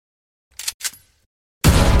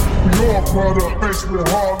Your product, faced with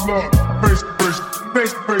hard luck. Faced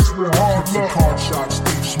with hard luck. Card shots,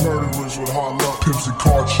 thieves, murderers with hard luck. Pimps and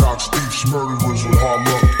card shots, thieves, murderers with hard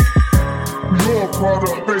luck. Your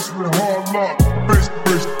product, faced with hard luck. Faced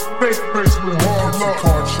with hard luck.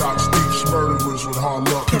 Card shots, thieves, murderers with hard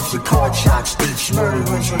luck. Pimps and card shots, thieves,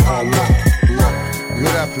 murderers with hard luck.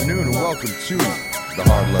 Good afternoon and welcome to the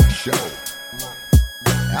Hard Luck Show.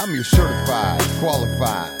 I'm your certified,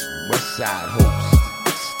 qualified West Side host,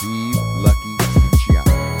 Steve Lucky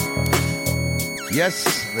Luciano. Yes,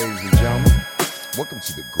 ladies and gentlemen, welcome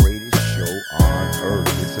to the greatest show on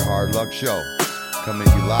earth. It's the Hard Luck Show, coming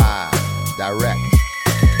to you live, direct.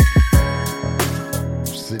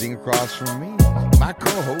 Sitting across from me, my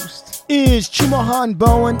co-host is Chumahan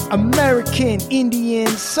Bowen, American Indian,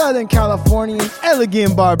 Southern Californian,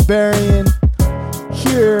 elegant barbarian,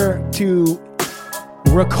 here to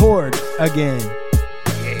record again.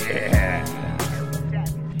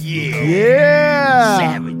 Yeah.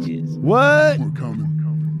 Savages. What? We're coming.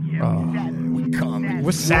 we're coming.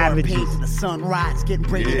 We're savages. Pains in the sunrise, getting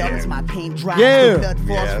braided up as my pain dries. Yeah. The blood falls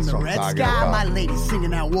Yeah, from that's the what I'm red talking sky. about. My lady singing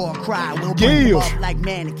that war cry. We'll bring them up like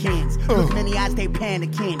mannequins. Looking in the eyes, they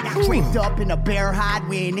panicking. Draped up in a bear hide,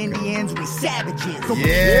 we ain't Indians, we savages. So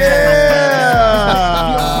Yeah.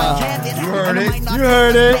 You heard it. You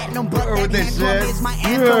heard it. You heard what they said.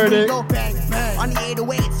 You heard it. On the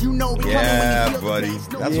 808s, you know we coming Yeah, when you feel buddy. the bass.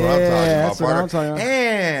 That's what I'm Yeah, talking about, that's what I'm partner. talking about.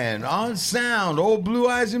 And on sound, old Blue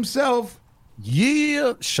Eyes himself.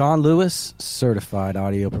 Yeah, Sean Lewis, certified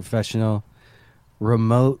audio professional,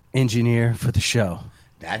 remote engineer for the show.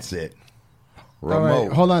 That's it. All Remote.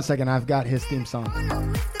 right, hold on a second. I've got his theme song.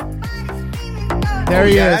 There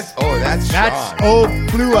he is. That's Sean. old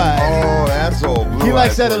Blue Eyes. Oh, that's old Blue He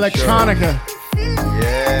likes Eyes that for electronica. Sure.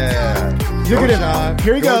 Yeah. Look Go, at him. Sean.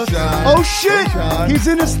 Here he Go, goes. Sean. Oh shit! Go, Sean. He's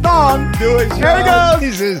in his thong. Do it, Here he Sean. goes.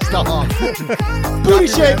 He's in his thong. Booty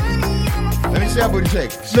shake. Let me see how booty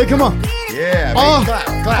shake. Look, come on. Yeah. Oh, clap.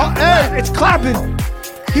 oh, hey, it's clapping.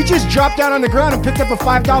 He just dropped down on the ground and picked up a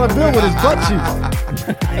 $5 bill with his butt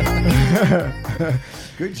cheek.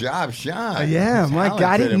 Good job, Sean. Yeah, my God,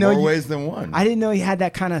 I Talented didn't in know more you- ways than one. I didn't know he had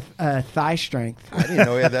that kind of thigh strength. I didn't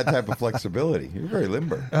know he had that type of flexibility. You're very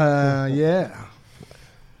limber. Yeah.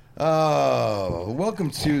 Welcome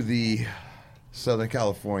to the Southern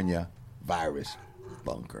California virus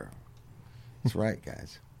bunker. That's right,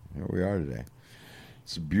 guys. Here we are today.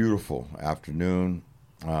 It's a beautiful afternoon.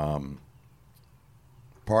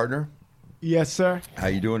 Partner, Yes, sir. how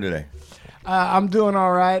you doing today? I'm doing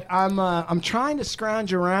all right. I'm trying to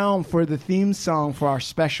scrounge around for the theme song for our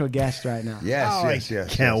special guest right now. Yes.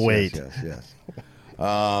 can't wait. Yes.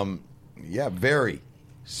 Yeah, very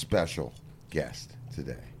special guest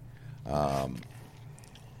today.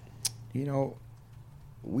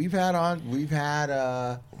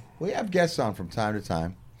 We have guests on from time to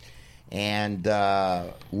time, and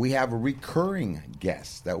we have a recurring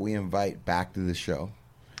guest that we invite back to the show,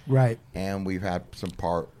 Right. and we've had some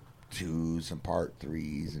part 2s, some part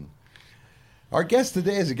 3s, and our guest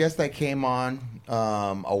today is a guest that came on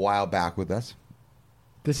a while back with us.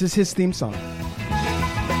 This is his theme song.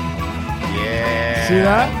 Yeah. See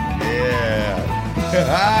that? Yeah.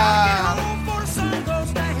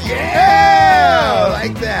 Yeah,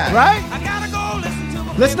 like that. Right?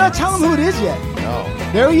 Let's not tell him who it is yet. No.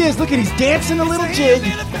 There he is. Look at, he's dancing a little jig.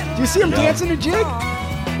 Do you see him dancing a jig?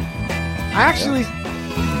 I actually...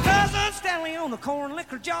 Cousin Stanley on the corn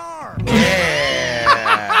liquor jar.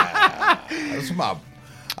 Yeah. That's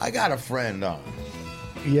I got a friend on.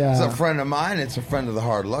 Yeah. It's a friend of mine. It's a friend of the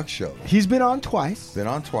Hard Luck Show. He's been on twice. Been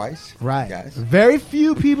on twice. Right. Guys. Very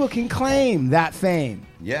few people can claim that fame.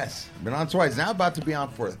 Yes. Been on twice. Now about to be on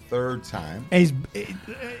for a third time. And he's...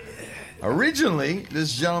 Originally,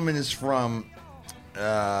 this gentleman is from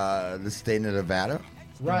the state of Nevada.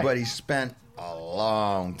 Right. But he spent a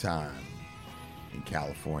long time in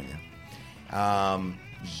California.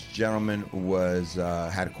 This gentleman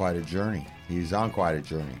had quite a journey. He's on quite a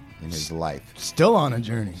journey in his life. Still on a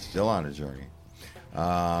journey. Still on a journey.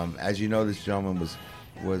 As you know, this gentleman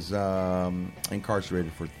was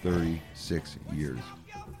incarcerated for 36 years.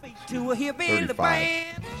 To a hip in the 35.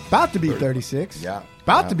 band. About to be 36. Yeah.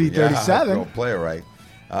 About to be 37. Don't play it right.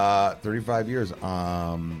 35 years.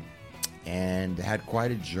 And had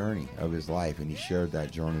quite a journey of his life, and he shared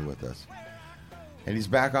that journey with us. And he's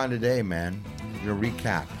back on today, man. We're going to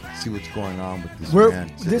recap, see what's going on with this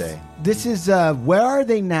man today. This is Where Are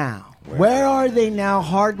They Now? Where Are They Now?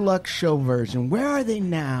 Hard Luck Show version. Where are they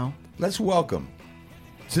now? Let's welcome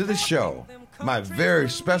to the show my very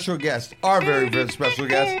special guest, our very, very special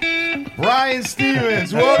guest, Brian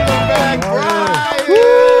Stevens. Welcome back,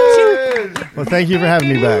 Brian. Well, thank you for having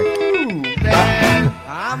me back. man.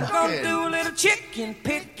 I'm gonna do a little chicken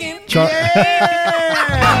picking.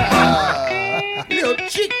 Little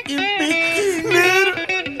chicken picking.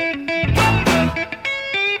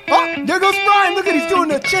 Oh, there goes Brian. Look at he's doing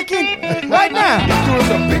the chicken right now. He's doing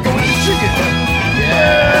some pickle with the chicken.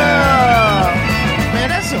 Yeah. Man,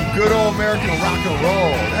 that's some good old American rock and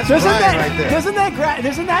roll. That's Brian right there. Doesn't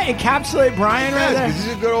that encapsulate Brian right there? Because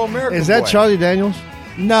he's a good old American Is that boy. Charlie Daniels?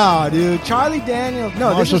 No, dude. Charlie Daniels.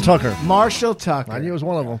 No, Marshall this is Tucker. Marshall Tucker. I knew it was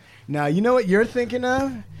one of them. Now, you know what you're thinking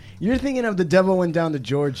of? You're thinking of The Devil Went Down to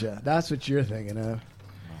Georgia. That's what you're thinking of.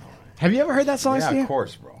 Have you ever heard that song, Yeah, Steve? of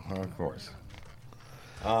course, bro. Of course.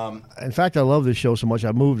 In fact, I love this show so much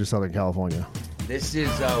I moved to Southern California. This is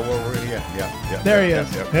where we're. Yeah. There he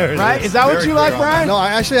is. There it Right? is. Is that what Very you clear like, on Brian? No,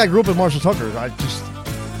 I grew up with Marshall Tucker. I just wasn't sure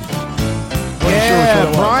which Yeah, one it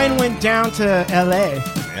was. Brian went down to L.A.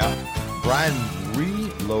 Yeah. Brian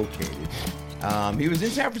relocated. He was in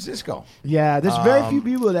San Francisco. Yeah, there's very few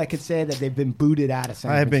people that could say that they've been booted out of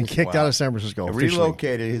San I have been Francisco. kicked out of San Francisco. officially.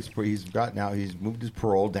 Relocated. He's moved his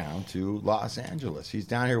parole down to Los Angeles. He's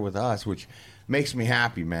down here with us, which makes me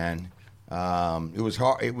happy, man. It was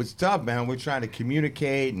hard. It was tough, man. We're trying to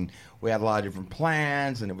communicate, and we had a lot of different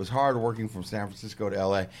plans, and it was hard working from San Francisco to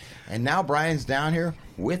L.A. And now Brian's down here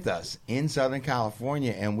with us in Southern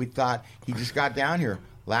California, and we thought he just got down here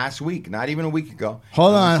last week, not even a week ago.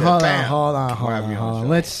 Hold And on, we said, hold on, "Bam, hold on, we're hold having on, you on hold the on. show."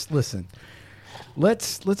 Let's listen.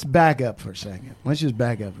 Let's back up for a second. Let's just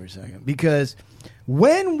back up for a second because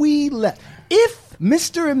when we left, if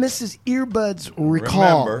Mr. and Mrs. Earbuds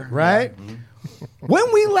recall, Remember, right? yeah. When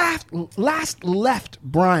we last left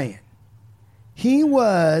Brian, he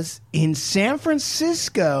was in San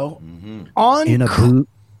Francisco on In a boot.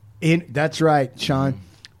 That's right, Sean.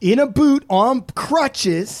 In a boot on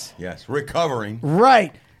crutches. Yes, recovering.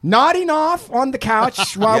 Right. Nodding off on the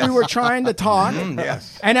couch while we were trying to talk.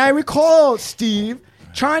 Yes. And I recall, Steve,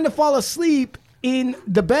 trying to fall asleep in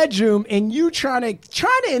the bedroom and you trying to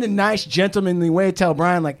in a nice gentlemanly way tell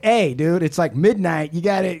Brian, like, hey, dude, it's like midnight. You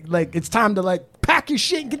got to, like, it's time to, like, pack your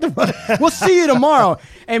shit and get the we'll see you tomorrow.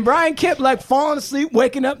 And Brian kept, like, falling asleep,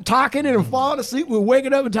 waking up, talking, and falling asleep. We're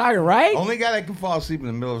waking up and talking, right? Only guy that can fall asleep in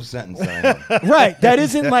the middle of a sentence. That I know. Right. That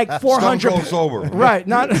isn't like 400. Stone cold sober. Right.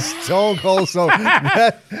 Not. Stone Cold. So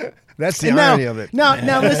that's the now, irony of it.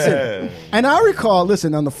 Now listen. And I recall, and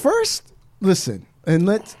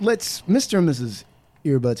let's Mr. and Mrs.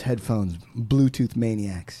 Earbuds headphones, Bluetooth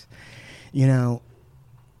maniacs. You know,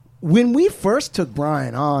 when we first took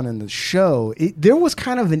Brian on in the show, there was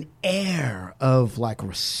kind of an air of like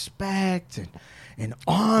respect and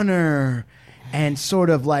honor and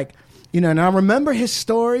sort of like, you know, and I remember his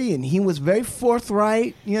story and he was very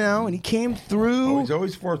forthright, you know, and he came through. He's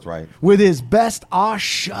always forthright. With his best aw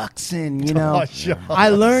shucks and, you know, Aw shucks. I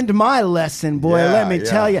learned my lesson, boy, let me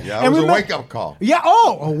tell you. Yeah, And it was remember- a wake-up call. Yeah,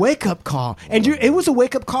 a wake-up call. And it was a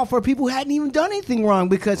wake-up call for people who hadn't even done anything wrong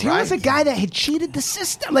because here was a Right. guy that had cheated the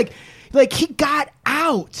system. Like he got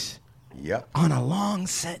out Yep. on a long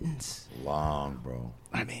sentence. Long, bro.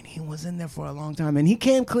 I mean, he was in there for a long time, and he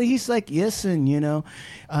came clean. He's like, listen, you know,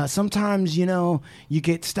 sometimes, you know, you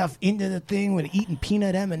get stuff into the thing with eating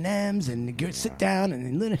peanut M&Ms, and you sit down,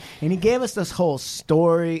 and he gave us this whole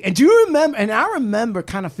story. And do you remember? And I remember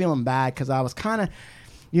kind of feeling bad because I was kind of,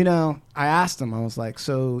 you know, I asked him, I was like,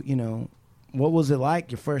 so, you know, what was it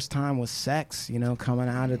like your first time with sex? You know, coming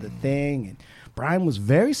out of the thing, and Brian was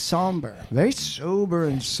very somber, very sober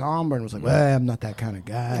and somber, and was like, well, I'm not that kind of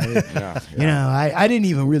guy. You know, I didn't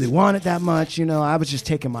even really want it that much. You know, I was just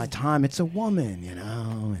taking my time. It's a woman, you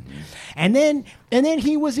know. And then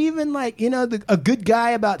he was even like, you know, a good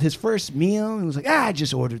guy about his first meal. He was like, I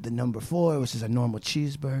just ordered the number 4, which is a normal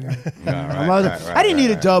cheeseburger. I didn't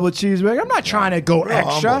need a double cheeseburger. I'm not trying to go Real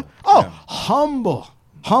extra. humble.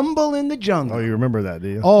 Humble in the jungle. Oh, you remember that, do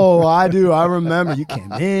you? Oh, I do. I remember. You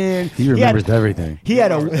came in. He remembers everything. He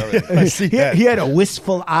had see he that. had a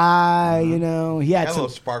wistful eye, you know. He had Had a some,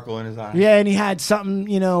 little sparkle in his eye. yeah, and he had something,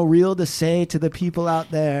 you know, real to say to the people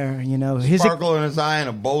out there, you know. His Sparkle in his eye and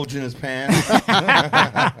a bulge in his pants.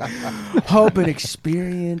 hope and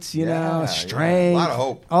experience, you Yeah, know, yeah. strength. A lot of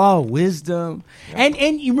hope. Oh, wisdom. And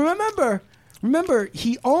you remember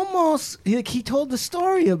he almost he told the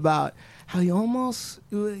story about how he almost,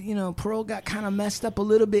 you know, parole got kind of messed up a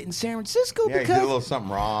little bit in San Francisco Yeah, he because did a little something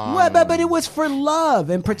wrong. Well, but it was for love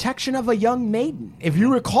and protection of a young maiden. If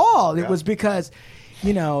you recall, it was because,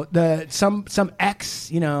 you know, some ex,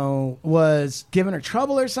 you know, was giving her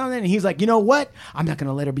trouble or something, and he's like, you know what? I'm not going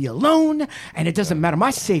to let her be alone, and it doesn't matter.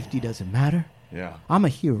 My safety doesn't matter. Yeah. I'm a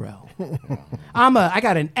hero. I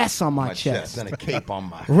got an S on my chest. And a cape on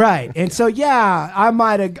my Right. And so, yeah, I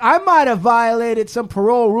might have violated some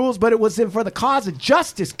parole rules, but it was for the cause of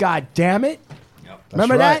justice, God damn it. Yep.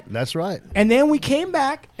 Remember right. that? That's right. And then we came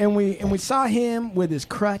back and we saw him with his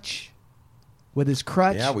crutch.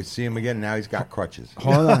 Yeah, we see him again. Now he's got crutches.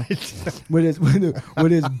 Hold on. with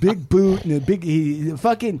his big boot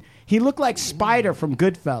and he looked like Spider from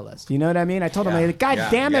Goodfellas. You know what I mean? I told him, God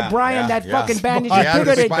damn it, Brian, that fucking bandage is bigger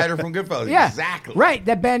the than Spider from Goodfellas. Yeah, Exactly. Right,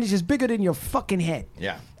 that bandage is bigger than your fucking head.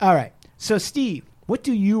 Yeah. All right. So Steve, what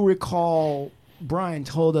do you recall Brian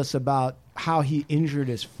told us about how he injured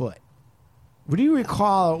his foot? What do you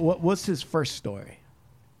recall? What's his first story?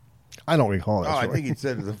 I don't recall that. I story. think he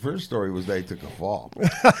said the first story was that he took a fall.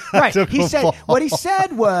 Right. He said what he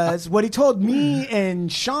said was what he told me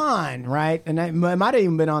and Sean, right? And it might have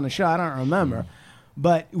even been on the show. I don't remember.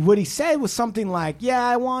 But what he said was something like, "Yeah,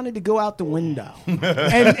 I wanted to go out the window,"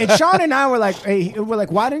 and Sean and I were like,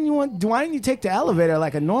 "Why didn't you take the elevator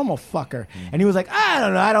like a normal fucker?" And he was like, "I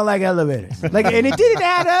don't know, I don't like elevators." And it didn't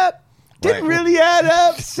add up. Didn't really add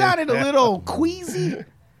up. Sounded a little queasy.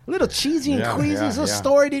 A little cheesy and queasy, so the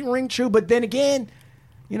story didn't ring true. But then again,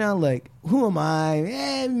 who am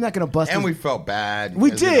I? I'm not going to bust And we felt bad.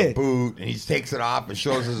 We He's in did. a boot, and he takes it off and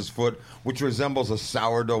shows us his foot, which resembles a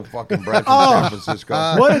sourdough fucking bread from San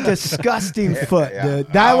Francisco. What a disgusting foot, Yeah. dude.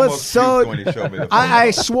 I That was almost so... puked when he showed me the photo.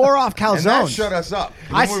 I swore off And that calzones. shut us up.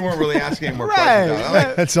 I We weren't really asking any more Right. questions. I'm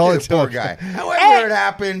like, That's all "This it poor took." guy. However it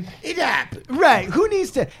happened, it happened. Right. Who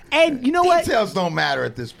needs to... And you know what? Details don't matter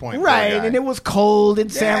at this point. poor Right, guy. and it was cold in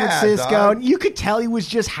San Yeah, Francisco, dog. and you could tell he was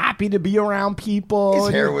just happy to be around people. His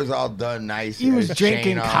and hair was all done nice. He was his drinking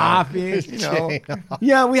chain on. coffee. You know,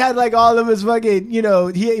 Yeah, we had like all of his fucking, he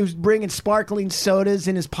was bringing sparkling sodas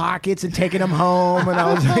in his pockets and taking them home, and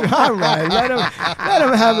I was like, all right, let him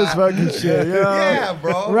have his fucking shit. You know? Yeah,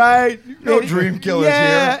 bro. Right? No dream killers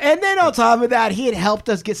yeah. here. And then on top of that, he had helped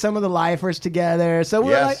us get some of the lifers together. So we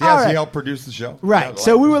were like, all right. he helped produce the show. Right. Yeah, the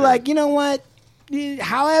So we life were was like, good. you know what?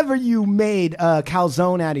 However you made a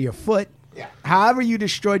calzone out of your foot, however you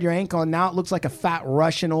destroyed your ankle, and now it looks like a fat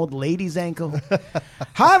Russian old lady's ankle.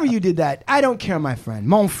 However you did that, I don't care, my friend.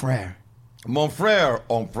 Mon frère. Mon frère,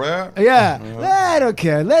 mon frère. Yeah. I don't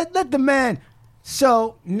care. Let the man.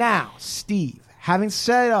 So now, Steve, having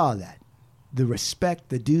said all that, the respect,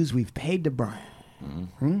 the dues we've paid to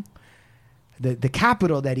Brian, the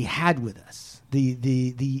capital that he had with us,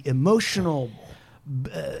 the emotional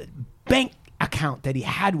bank account that he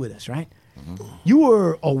had with us, right? You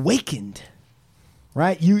were awakened,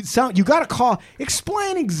 right? You got a call.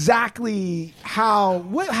 Explain exactly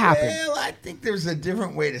what happened. Well, I think there's a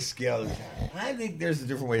different way to scale this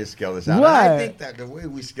out. And What? I think that the way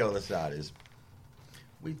we scale this out is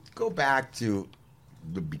we go back to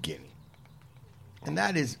the beginning. And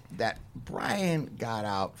that is that Brian got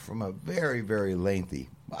out from a very, very lengthy.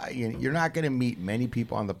 You're not going to meet many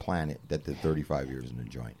people on the planet that did 35 years in the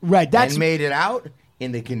joint. Right, and made it out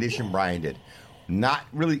in the condition Brian did. Not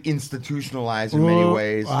really institutionalized in many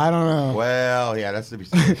ways. I don't know. Well, yeah, that's to be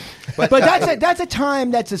seen. But that's a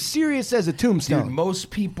time that's as serious as a tombstone. Dude,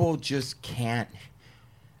 most people just can't.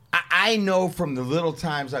 I know from the little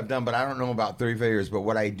times I've done, but I don't know about 35 years. But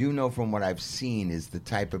what I do know from what I've seen is the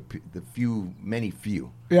type of many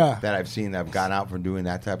few that I've seen that have gone out from doing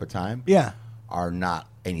that type of time. Yeah. Are not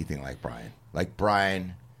anything like Brian. Like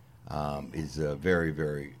Brian is a very,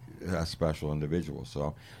 very special individual.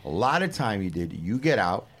 So a lot of time you get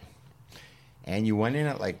out, and you went in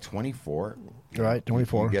at like 24. Right,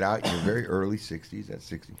 24. You get out, you're very early 60s, at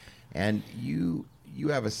 60. And you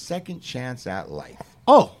have a second chance at life.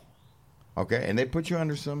 Oh. Okay, and they put you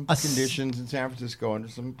under some conditions in San Francisco, under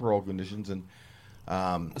some parole conditions, and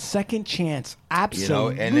second chance,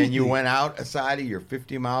 absolutely. and then you went outside of your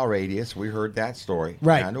 50-mile radius. We heard that story.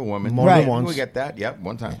 Right. And a woman. More than once. We get that. Yep,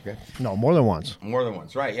 one time. Okay. No, more than once. More than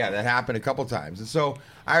once, right? Yeah, that happened a couple times. And so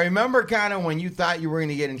I remember kind of when you thought you were going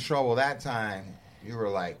to get in trouble that time, you were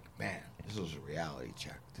like, man, this was a reality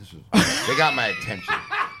check. They got my attention.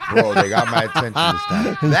 Bro, they got my attention this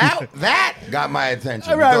time. That got my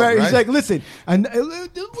attention. Right. He's like, listen, and you know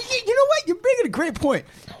what? You're bringing a great point.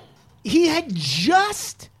 He had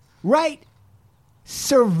just,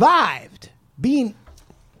 survived being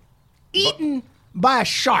eaten by a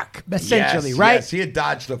shark, essentially, right? Yes, he had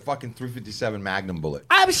dodged a fucking 357 Magnum bullet.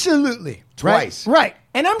 Absolutely. Twice. Right.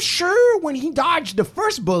 And I'm sure when he dodged the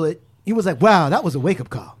first bullet, he was like, wow, that was a wake-up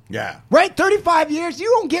call. Yeah. Right? 35 years, you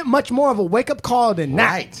don't get much more of a wake-up call than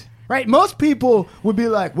that. Right. Right? Most people would be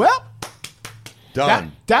like, well,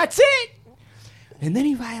 Done. that's it. And then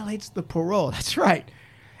he violates the parole. That's right.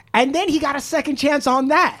 And then he got a second chance on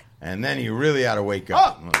that. And then you really ought to wake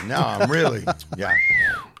up. Now I'm really, yeah.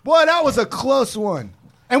 Boy, that was a close one.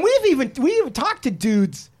 And we even talked to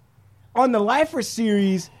dudes on the Lifer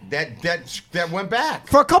series That went back.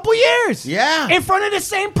 for a couple years. Yeah. In front of the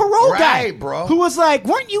same parole guy. Right, bro. Who was like,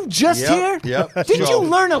 weren't you just here? Yep. Didn't So- you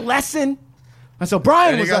learn a lesson? And so Brian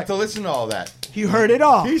And he was got like, to listen to all that. he heard it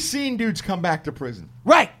all. He's seen dudes come back to prison.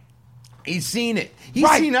 Right. He's seen it. He's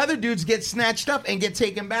Right. seen other dudes get snatched up and get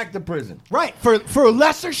taken back to prison. Right. For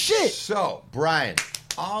lesser shit. So, Brian,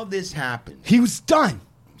 all this happens. He was done.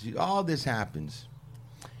 All this happens.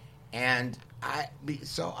 And I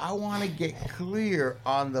want to get clear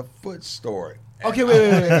on the foot story. Okay,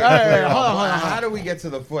 wait. All right, hold on. How do we get to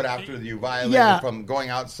the foot after you violated Yeah. from going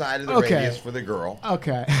outside of the Okay. radius for the girl?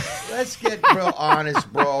 Okay. Let's get real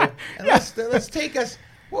honest, bro. And let's take us.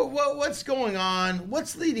 What's going on?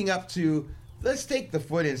 What's leading up to? Let's take the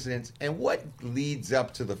foot incident and what leads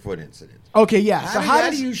up to the foot incident. Okay, yeah. How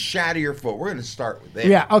do you shatter your foot? We're going to start with that.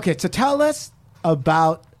 Yeah, okay. So tell us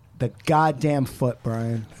about the goddamn foot,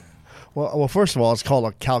 Brian. Well, first of all, it's called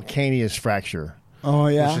a calcaneus fracture, Oh,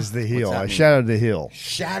 yeah? which is the heel. that I mean? shattered the heel.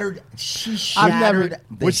 She I've never- shattered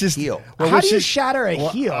the Which is- heel. well, How which do you is- shatter a well,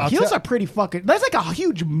 heel? I'll Heels tell- are pretty fucking... That's like a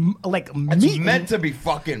huge, It's meat. meant to be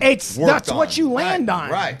fucking. It's worked That's what on. you land Right, on.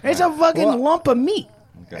 Right. It's a fucking Well- lump of meat.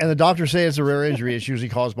 And the doctors say it's a rare injury. It's usually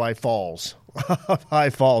caused by falls. High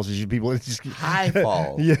falls. Is people. It's just, high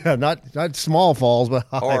fall. Yeah, not small falls, but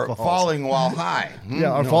high Or falls. falling while high.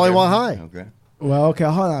 Yeah, or falling while high. Okay. Well, okay,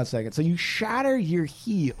 hold on a second. So you shatter your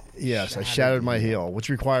heel. Yes, I shattered my heel, which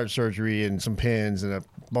required surgery and some pins and a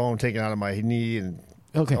bone taken out of my knee and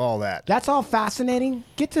Okay. all that. That's all fascinating.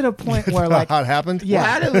 Get to the point where, like... How it happened? Yeah.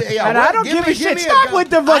 Well, how did- yeah, and what- I don't give a give shit. me a Stop gun. with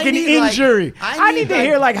the I fucking need, like- injury. I I need to need,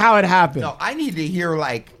 hear, like, how it happened. No, I need to hear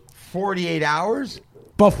like 48 hours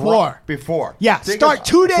Before. Before. Yeah, Think start of-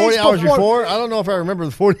 2 days 40 before. hours before? I don't know if I remember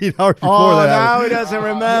the 48 hours before Oh, that. now he doesn't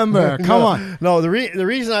remember. Come on. No, the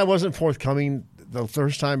reason I wasn't forthcoming the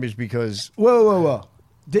first time is because... Whoa.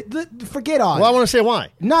 Forget all Well, I that. want to say why.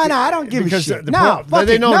 No, I don't give a Because shit. the No, fuck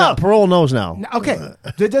they it, know no. now. Parole knows now. No, okay,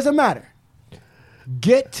 it doesn't matter.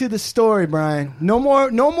 Get to the story, Brian. No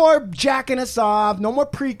more jacking us off. No more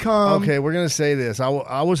pre-cum. Okay, we're going to say this. I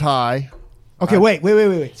was high. Okay,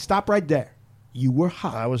 wait. Stop right there. You were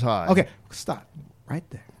high. I was high. Okay, stop right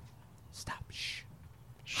there. Stop. Shh.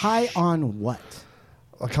 High on what?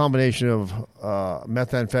 A combination of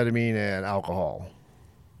methamphetamine and alcohol.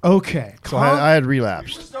 Okay. So I had You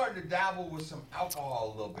relapsed. were starting to dabble with some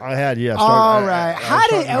alcohol a little bit. I had, yeah. All right. How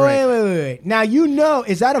did? started to drink. Wait. Now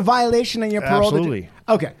is that a violation of your parole? Absolutely.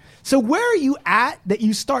 Okay. So where are you at that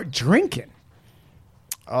you start drinking?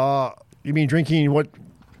 You mean drinking what?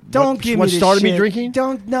 Don't give what me this started shit. me drinking?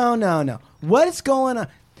 Don't. No. What is going on?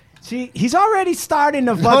 See, he's already starting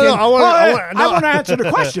to fucking. I want to answer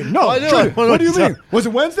the question. No, I do. Trudy, what do you Sorry. mean? Was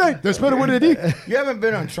it Wednesday? That's better. What did he? You haven't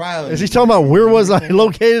been on trial. Is he talking about where was I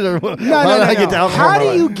located or how did I get to alcohol? How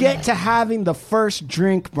do you get to having the first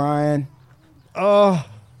drink, Brian?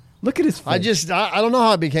 Look at his face. I don't know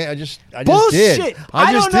how it became. I just Bullshit. did. I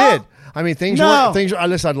I just don't know. did. I mean, things No. weren't.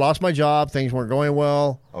 Listen, I'd lost my job. Things weren't going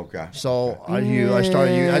well. Okay. So I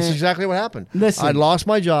started. That's exactly what happened. Listen. I'd lost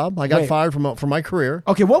my job. I got Wait. fired from my career.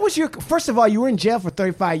 Okay, what was your? First of all, you were in jail for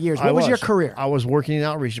 35 years. What was your career? I was working in the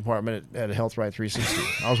outreach department at Health Right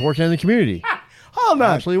 360. I was working in the community. Hold on.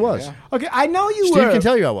 I actually was. Okay, I know you Steve were. can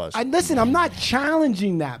tell you I was. Listen, I'm not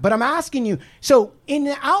challenging that, but I'm asking you. So, in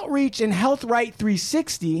the outreach and Health Right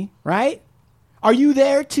 360, right? Are you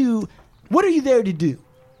there to? What are you there to do?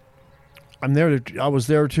 I was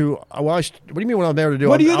there to. Well, what do you mean? What I'm there to do?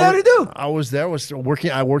 What are you there to do? I was working.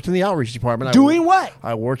 I worked in the outreach department. Doing what?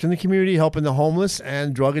 I worked in the community, helping the homeless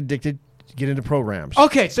and drug addicted get into programs.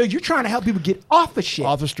 Okay, so you're trying to help people get off of shit,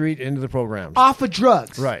 Off the street into the programs. off of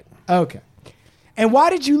drugs, Right. Okay. And why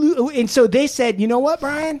did you lose? And so they said, you know what,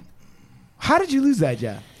 Brian? How did you lose that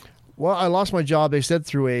job? Well, I lost my job. They said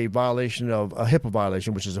through a violation of a HIPAA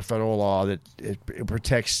violation, which is a federal law that it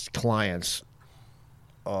protects clients.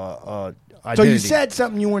 So Identity. you said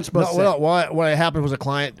something you weren't supposed to say. Well, what happened was a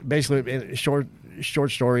client, basically, in a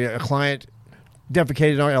short story, a client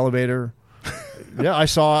defecated in our elevator. Yeah, I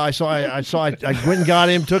went and got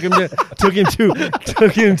him, took him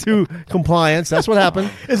to compliance. That's what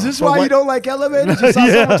happened. Is this But why what- you don't like elevators? You saw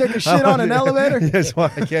someone take a shit on an elevator? That's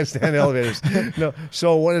why I can't stand elevators. No.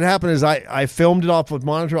 So what had happened is I filmed it off with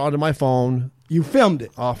monitor onto my phone. You filmed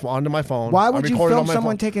it. off onto my phone. Why I would you recorded it film on my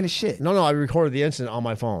someone phone. taking a shit? No, I recorded the incident on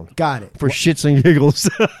my phone. Got it. For shits and giggles.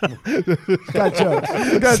 Got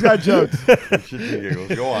jokes. You guys got jokes.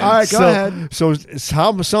 Go on. All right, go ahead. So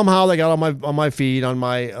somehow they got on my feed on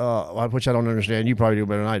my which I don't understand. You probably do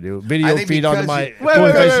better than I do. Video feed onto my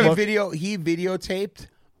Facebook. He videotaped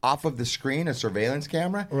off of the screen a surveillance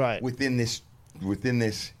camera Right. within this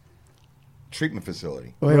treatment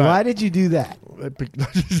facility. Wait, Right. why did you do that?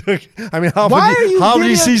 I mean, how Why are you would you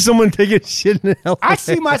video- see someone take a shit in LA? I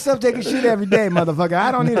see myself taking shit every day, motherfucker.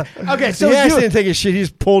 I don't need it. Okay, so he actually you, didn't take a shit. He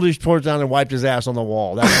just pulled his torch down and wiped his ass on the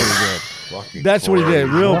wall. That's what he did. Fucking That's what he did.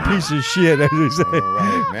 crazy. Real piece of shit. As they say. All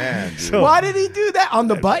right, man. Dude. why did he do that? On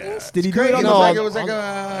the buttons? Did he do it on It the was like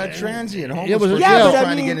buttons? a transient homeless It was a- person yeah, but I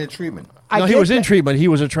trying mean- to get into treatment. No, he get was in that. treatment. He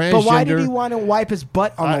was a transgender. But why did he want to wipe his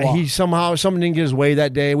butt on the wall? He something didn't get his way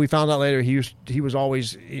that day. We found out later he was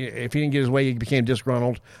always, if he didn't get his way, he became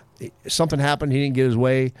disgruntled. Something happened, he didn't get his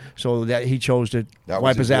way, so that he chose to That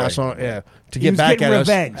wipe was his his ass way. on to He get was back getting at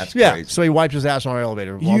revenge. us. That's Yeah, crazy. so he wiped his ass on our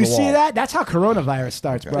elevator. on You the see wall. that? That's how coronavirus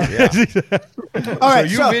starts, bro. Yeah. All right,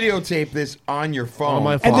 so you so, videotape this on your phone, On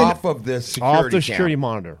my phone. off of the security Off the security camera.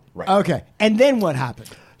 monitor. Right. okay, and then what happened?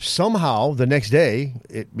 Somehow the next day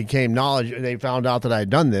it became knowledge. They found out that I had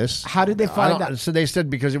done this. How did they find out? So they said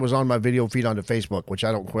because it was on my video feed onto Facebook, which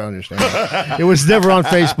I don't quite understand. It was never on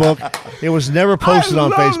Facebook. It was never posted on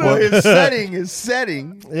love Facebook.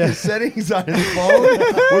 His settings on his phone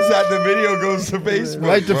was that the video goes to Facebook.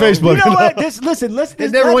 Right to bro. Facebook. You know what? Listen.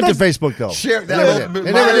 It never went to Facebook though. Share that. It It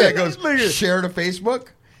never did. goes share to Facebook.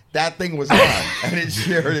 That thing was on, and it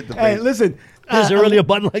shared it to Hey, Facebook. listen. Is there really a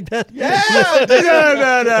button like that?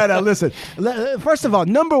 No. Listen. First of all,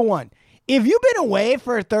 number one, if you've been away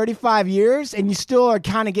for 35 years and you still are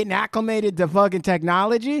kind of getting acclimated to fucking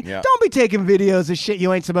technology, Yeah. don't be taking videos of shit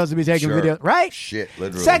you ain't supposed to be taking Sure. videos, right? Shit,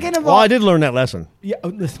 literally. Second of Well, all, I did learn that lesson yeah,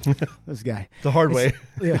 listen, this guy. the hard way.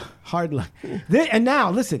 Yeah, hard luck. And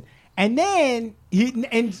now, listen. And then, you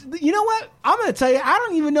know what? I'm going to tell you, I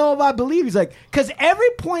don't even know if I believe. He's like, because every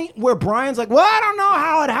point where Brian's like, well, I don't know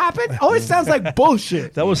how it happened, always sounds like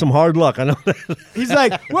bullshit. That was some hard luck. I know that. He's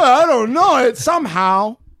like, well, I don't know it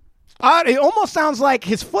somehow. It almost sounds like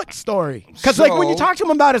his foot story. Because like when you talk to him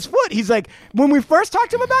about his foot, he's like, when we first talked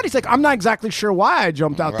to him about it, he's like, I'm not exactly sure why I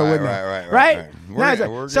jumped out the window. Right. Now he's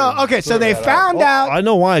like, so gonna so they figure that found out. I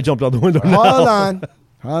know why I jumped out the window. Hold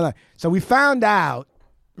on. So we found out,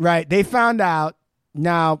 right? They found out.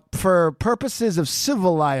 Now, for purposes of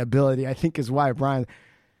civil liability, I think is why, Brian,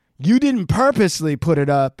 you didn't purposely put it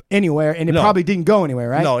up anywhere, and it No. probably didn't go anywhere,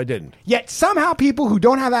 right? No, it didn't. Yet somehow people who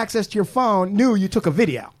don't have access to your phone knew you took a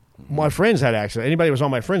video. My friends had access. Anybody who was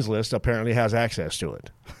on my friends list apparently has access to it.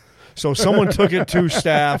 So someone took it to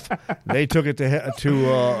staff. They took it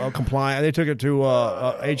to compliance. They took it to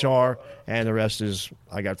HR, and the rest is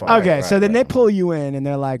I got fired. Okay, so then they pull you in, and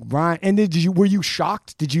they're like, Brian. And were you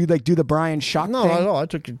shocked? Did you like do the Brian shock No, thing? not at all. I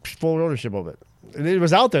took full ownership of it. It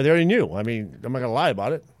was out there. They already knew. I mean, I'm not gonna lie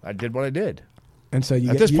about it. I did what I did. And so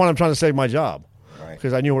At this point, I'm trying to save my job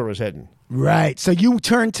because I knew where it was heading, right? So you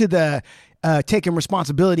turned to the taking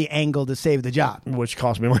responsibility angle to save the job. which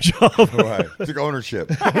cost me my job. Right. Took ownership.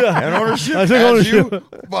 And ownership I took has ownership.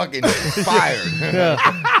 you fucking fired.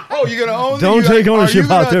 Oh, you're going to own Don't this? take ownership Are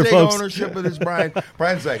you out there, take folks. ownership of this, Brian?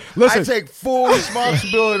 Brian's like, Listen. I take full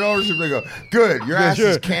responsibility and ownership. They go, good, your ass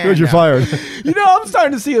is canned Good, you're now." fired. You know, I'm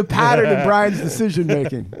starting to see a pattern in Brian's decision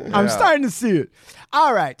making. I'm starting to see it.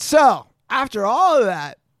 All right, so after all of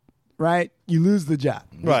that, right, you lose the job.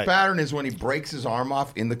 His Right. pattern is when he breaks his arm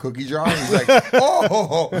off in the cookie jar. And he's like,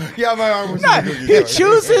 oh, yeah, my arm was No, in the cookie he jar.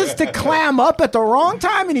 chooses to clam up at the wrong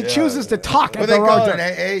time, and he chooses to talk But at they the wrong call it,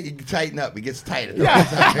 time. hey, you tighten up. He gets tight at the wrong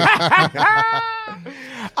time.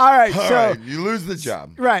 All right, All so right, you lose the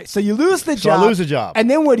job. right, so you lose the So job. I lose the job. and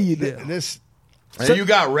then what do you do? This And you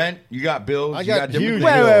got rent, you got bills, I you got different huge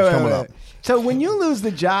things. bills coming up. So when you lose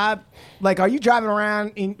the job, like, are you driving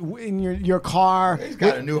around in your car? He's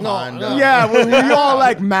got a new Honda. Yeah, were you all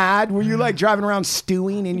like mad? Were you like driving around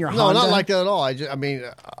stewing in your No, Honda? not like that at all. I mean,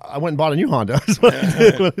 I went and bought a new Honda. That's what I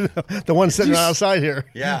did. The one sitting outside here.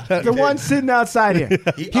 Yeah. the one sitting outside here.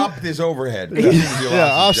 He upped his overhead. Yeah,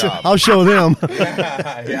 I'll show them.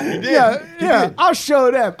 yeah, he did. Yeah, I'll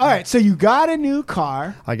show them. All right, so you got a new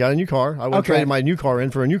car. I got a new car. I went and traded my new car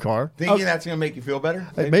in for a new car. Thinking that's going to make you feel better?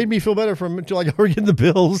 It made me feel better until I got getting the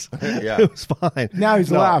bills. Yeah. It was fine. Now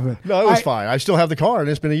he's laughing. No, it was fine. I still have the car, and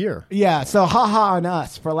it's been a year. Yeah, so ha-ha on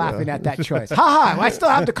us for laughing at that choice. Ha-ha, I still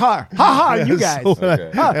have the car. Ha-ha, you guys. So-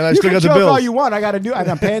 Okay. Huh, and I you still can got the joke all bills. you want. I got to do, and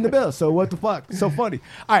I'm paying the bills. So what the fuck? So funny.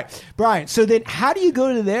 All right, Brian. So then, how do you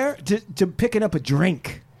go to there to picking up a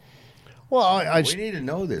drink? Well, I We need to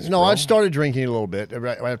know this. no, bro. I started drinking a little bit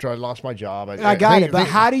right after I lost my job. I got it. But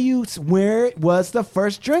how do you? Where was the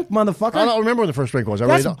first drink, motherfucker? I don't remember when the first drink was. I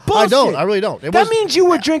That's really don't. bullshit. I don't. I really don't. It That was, means you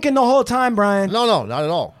were drinking the whole time, Brian. no, not at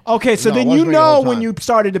all. Okay, so No, I then wasn't you drinking the know whole when time. you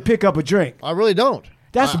started to pick up a drink. I really don't.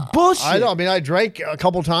 That's bullshit. I don't. I mean, I drank a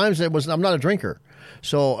couple times. I'm not a drinker.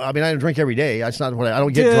 So I mean, I don't drink every day. That's not what I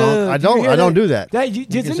don't get Dude, drunk. I do you don't. hear I don't do that. Doesn't You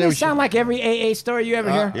can say it what you- sound like every AA story you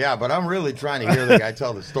ever hear? Yeah, but I'm really trying to hear the guy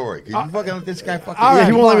tell the story. Can you fucking let this guy fucking? all Yeah, right,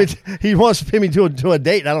 he won't let fine. me. He wants to pay me to a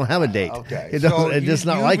date. I don't have a date. Okay, It doesn't. It's just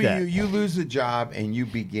not like you, that. You lose a job and you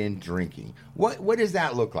begin drinking. What does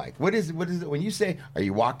that look like? What is it when you say? Are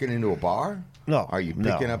you walking into a bar? No. Are you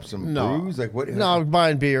no, picking up some no. brews? Like what? No,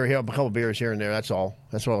 buying beer, a couple beers here and there. That's all.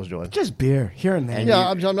 That's what I was doing. Just beer here and there. And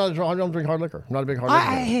Yeah, you- I'm not. I don't drink hard liquor. I'm not a big hard liquor.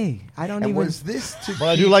 Hey, I don't And even. was this to But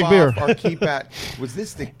I keep do like off beer. or keep at? Was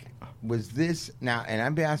this now? And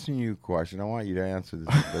I'm asking you a question. I want you to answer this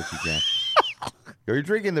as best you can. You're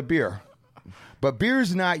drinking the beer, but beer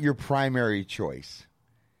is not your primary choice.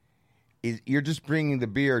 You're just bringing the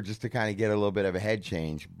beer just to kind of get a little bit of a head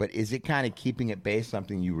change. But is it kind of keeping it base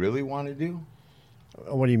something you really want to do?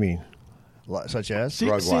 What do you mean? Such as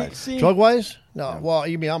Drug-wise. drug wise? No. Well,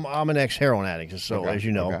 you mean I'm an ex heroin addict, so Okay, as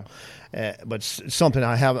you know, okay. but it's something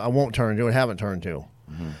I won't turn to and haven't turned to.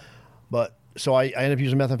 Mm-hmm. But so I ended up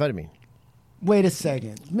using methamphetamine. Wait a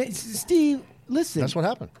second, Steve. Listen, That's what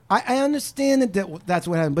happened. I understand that's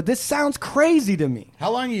what happened, but this sounds crazy to me.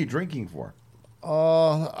 How long are you drinking for?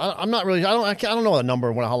 I'm not really. I don't know the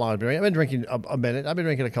number. How long I've been drinking. I've been drinking a minute. I've been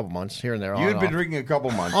drinking a couple months here and there. You had been drinking a couple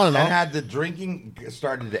months. On and off. had the drinking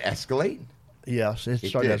started to escalate? Yes, it It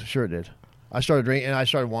started. did. Sure, it did. I started drinking, and I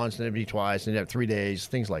started once, and it'd be twice, and then 3 days,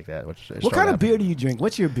 things like that. What kind of beer do you drink?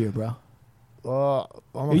 What's your beer, bro?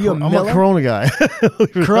 I'm you a I'm a Miller? Corona guy.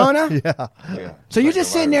 Corona? Yeah, Yeah. So you're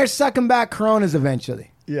just sitting there sucking back Coronas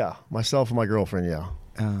eventually. yeah. Myself and my girlfriend.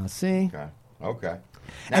 Yeah. See? Okay.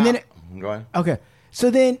 And then go ahead. Okay.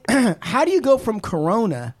 So then, how do you go from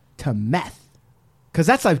Corona to meth? Because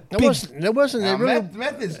that's a big. It wasn't. Now, It really.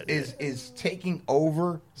 meth is taking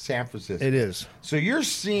over San Francisco. It is. So you're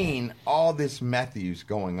seeing all this meth use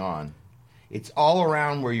going on. It's all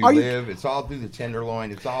around where you Are you- live. It's all through the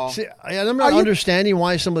Tenderloin. It's all. See, I'm not Are you- understanding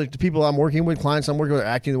why some of the people I'm working with, clients I'm working with, are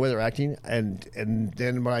acting the way they're acting, and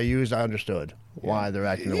then when I used, I understood why they're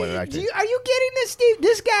acting the way they're acting. Are you getting this, Steve?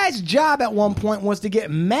 This guy's job at one point was to get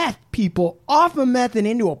meth people off of meth and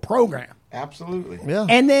into a program. Absolutely. Yeah.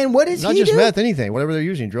 And then what does Not he just do? meth, anything, whatever they're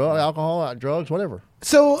using, alcohol, drugs, whatever.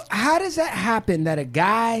 So how does that happen that a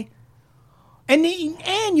guy and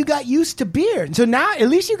you got used to beer. So now at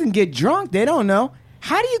least you can get drunk. They don't know.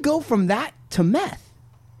 How do you go from that to meth?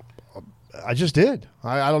 I just did.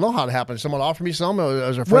 I don't know how it happened. Someone offered me some. It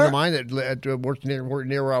was a friend Where- of mine that worked near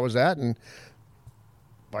where I was at, and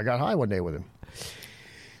I got high one day with him.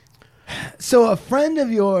 So a friend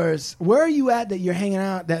of yours, where are you at that you're hanging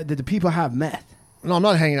out that the people have meth? No, I'm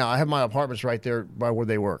not hanging out. I have my apartments right there by where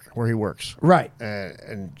they work, where he works. Right.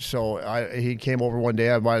 And so he came over one day.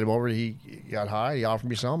 I invited him over. He got high. He offered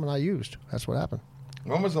me some, and I used. That's what happened.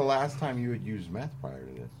 When was the last time you had used meth prior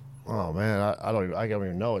to this? Oh man, I don't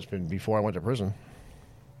even know. It's been before I went to prison.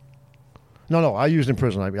 No, I used in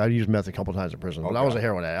prison. I used meth a couple times in prison, but I Okay. was a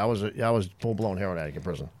heroin addict. I was full blown heroin addict in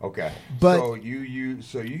prison. Okay. But- so you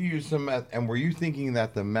used some meth, and were you thinking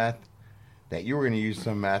that the meth that you were going to use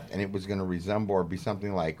some meth and it was going to resemble or be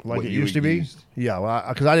something like Like what it you used to had be. used? Yeah, well,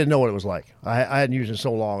 because I didn't know what it was like. I hadn't used it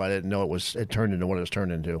so long. I didn't know it turned into what it was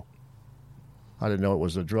turned into. I didn't know it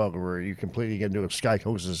was a drug where you completely get into a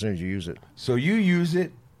psychosis as soon as you use it. So you use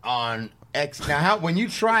it on X. Now, when you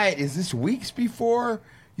try it, is this weeks before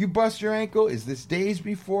you bust your ankle? Is this days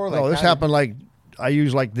before? No, this how did- happened I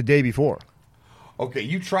used the day before. Okay,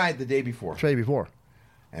 you tried the day before. Day before.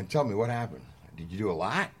 And tell me what happened. Did you do a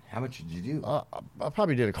lot? How much did you do? I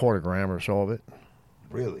probably did a quarter gram or so of it.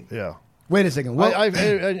 Really? Yeah. Wait a second. What?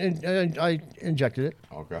 I injected it,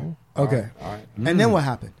 Okay. Okay. All right. And then what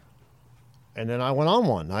happened? and then I went on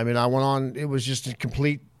one. I mean, I went on. It was just a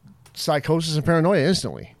complete psychosis and paranoia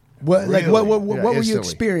instantly. What Really? what Yeah, were you instantly.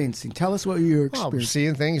 experiencing? Tell us what you were Well, experiencing.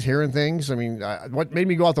 seeing things, hearing things. I mean, what made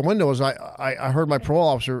me go out the window was I heard my parole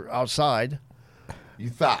officer outside. You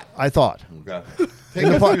thought. I thought. Okay. Take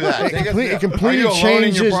us through that. Take us through It that. completely Are you alone changed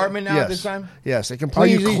in your his- apartment now yes. at this time? Yes, it Are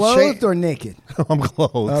completely you clothed changed. or naked? I'm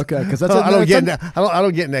clothed. Okay, 'cause that's I don't get that's I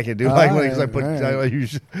don't get naked, dude. All Because I right, put all right. I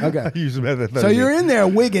use Okay. I use methamphetamine. So you're in there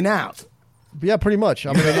wigging out. Yeah, pretty much.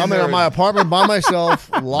 I'm in my apartment by myself,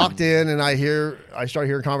 locked in, and I start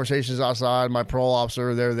hearing conversations outside. My parole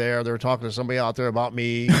officer, they're talking to somebody out there about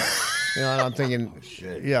me. And I'm thinking,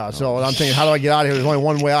 shit. yeah. So I'm thinking, how do I get out of here? There's only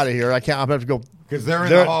one way out of here. I can't. I'm gonna have to go Because they're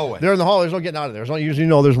in the hallway. They're in the hallway. There's no getting out of there.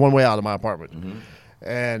 There's one way out of my apartment. Mm-hmm.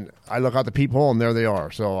 And I look out the peephole, and there they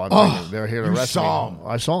are. So I'm thinking they're here to arrest me.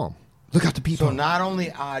 I saw them. Look out the people. So not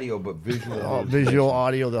only audio, but visual. Visual,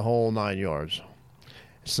 audio, the whole 9 yards.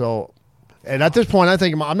 So, and at this point,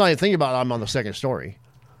 I'm not even thinking about I'm on the second story.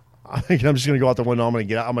 I'm thinking I'm just going to go out the window. I'm going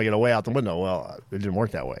to get away out the window. Well, it didn't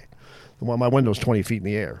work that way. My window's 20 feet in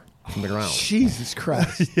the air from the ground. Jesus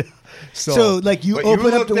Christ. Yeah. So, like, you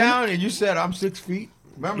open up the down window, and you said, I'm 6 feet.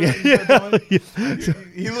 Remember?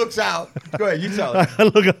 He looks out. Go ahead, you tell him.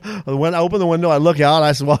 When I open the window, I look out.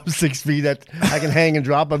 I said, well, I'm 6 feet. I can hang and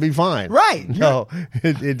drop. I'll be fine. Right. No,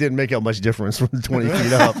 it didn't make up much difference from the 20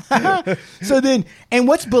 feet up. So then, and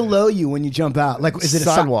what's below you when you jump out? Like, is it a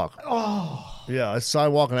sidewalk? Yeah, it's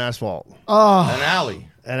sidewalk and asphalt. An alley.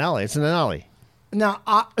 It's in an alley. Now,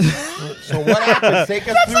 so what happens? Take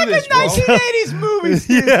us through this, bro. That's like a 1980s movie.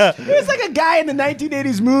 Steve. Yeah. It's like a guy in the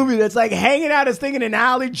 1980s movie that's like hanging out his thing in an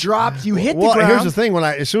alley, drops, you hit the ground. Here's the thing.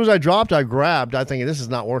 As soon as I dropped, I grabbed. I thinking this is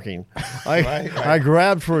not working. I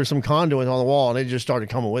grabbed for some conduit on the wall, and they just started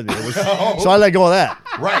coming with me. So I let go of that.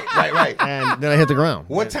 Right. And then I hit the ground.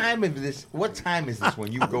 What time is this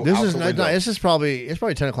when you go This out is the window? This is probably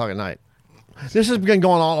 10 o'clock at night. This has been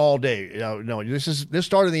going on all day. This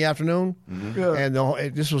started in the afternoon, and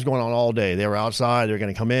this was going on all day. They were outside. They were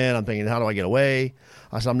going to come in. I'm thinking, how do I get away?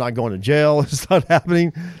 I said, I'm not going to jail. It's not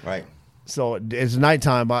happening. Right. So it's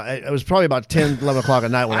nighttime. It was probably about 10, 11 o'clock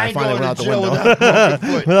at night when I finally went out the window.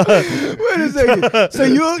 Wait a second. So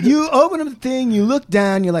you open up the thing, you look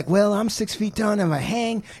down, you're like, well, I'm 6 feet down. If I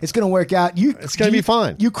hang, it's going to work out. It's going to be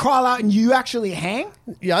fine. You crawl out and you actually hang?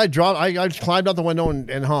 Yeah, I dropped. I climbed out the window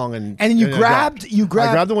and hung. And then I grabbed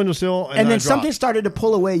the windowsill. And then something started to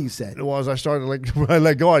pull away, you said. It was. I started I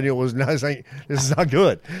let go. I knew it was nice. This is not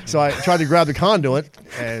good. So I tried to grab the conduit,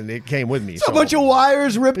 and it came with me. A bunch of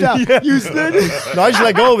wires ripped out. Yeah. You stood. No, I just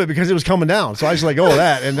let go of it because it was coming down. So I just let go of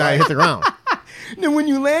that, and then I hit the ground. Then when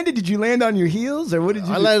you landed, did you land on your heels, or what did you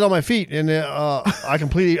do? I landed on my feet, and it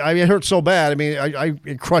hurt so bad. I mean,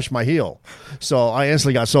 it crushed my heel. So I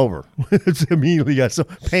instantly got sober. Immediately got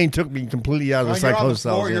sober. Pain took me completely out of the psychosis.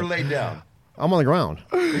 You're laid down. I'm on the ground.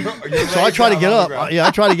 So I try to get up.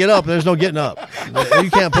 I try to get up. There's no getting up. I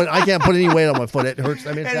can't put any weight on my foot. It hurts.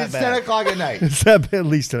 I mean, it's and that it's bad. 10 o'clock at night. It's at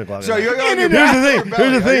least 10 o'clock. So you're on Here's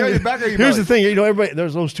the thing. Everybody.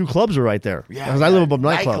 There's those two clubs are right there. Yeah. Because I live above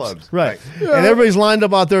nightclubs. Right. Yeah. And everybody's lined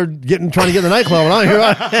up out there trying to get in the nightclub, and I'm here.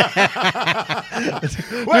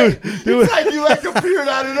 Wait, it's like you appeared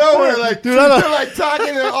out of nowhere, they're talking,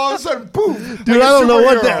 and all of a sudden, poof! Dude, I don't know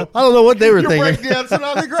what they were thinking. You're breakdancing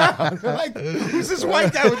on the ground. Like, who's this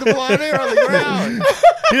white guy with the blonde hair on the ground?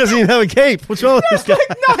 He doesn't even have a cape. What's wrong with this guy?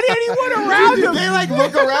 Like not anyone around him. Did they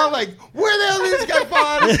look around like, where the hell did this guy fall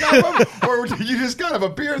out of the sky? Or did you just kind of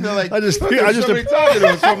appear and they're like, talking to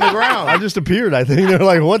us from the ground? I just appeared, I think. They're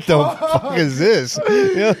like, what the fuck is this?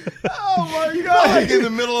 Yeah. Oh my God. Like in the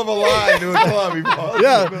middle of a line to a club.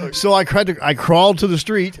 Yeah. So I crawled to the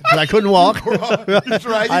street because I couldn't walk.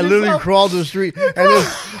 I literally crawled to the street. And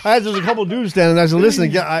there's a couple dudes standing there. I said,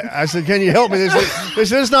 listen, I said, can you help me? They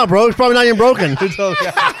said, it's not broke. It's probably not even broken. They're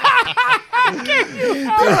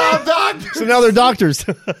all doctors. So now they're doctors.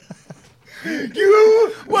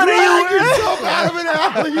 You dragged yourself out of an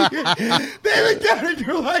alley. They look down and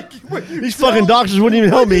you're like, these fucking doctors wouldn't even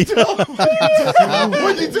help me.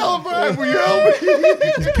 What'd you tell them? Will you help me?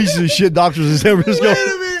 These pieces of shit doctors in San Francisco. Wait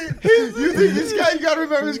a minute. You think this guy, you gotta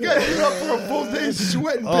remember, this guy's been up for a full day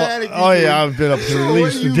sweating, panicking. Oh yeah, I've been up for at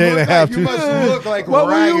least a day and a half. You must look like what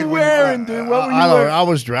were ragged you wearing, dude? What were you wearing? I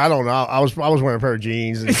don't know. I was wearing a pair of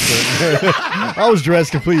jeans and shit. I was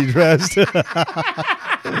completely dressed.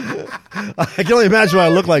 I can only imagine what I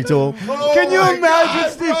look like to him. Can you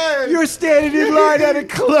imagine, Steve? You're standing in line at a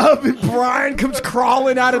club and Brian comes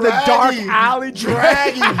crawling out of the dark alley, He's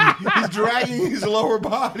dragging his lower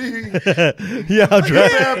body. Yeah, I'm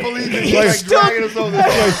dragging. He's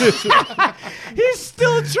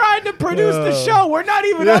still trying to produce the show. We're not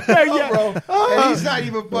even up there yet, bro. And he's not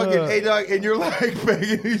even fucking. Hey, dog, and you're like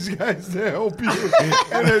begging these guys to help you,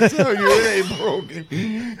 and they're telling you it ain't broken.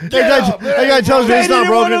 They gotta tell us it's not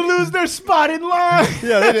broken. They didn't want to lose their spot in line.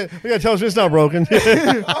 Yeah, they gotta tell us it's not broken. It's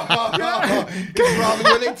probably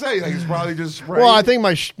what they tell you. Like, it's probably just sprayed. Well, I think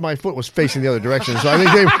my foot was facing the other direction, so I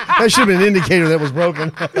think that should have been an indicator that it was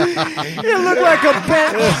broken. It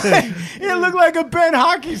looked like a bent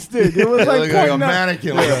hockey stick. It was like a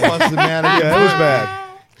mannequin, like a busted mannequin. Yeah, it was bad.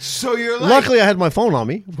 So you're like, Luckily, I had my phone on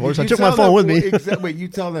me. Of course, I took my phone with me. Wait, you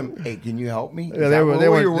tell them, hey, can you help me? Yeah, they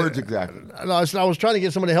were your words exactly. No, I was trying to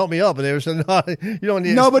get somebody to help me up, and they were saying, "No, you don't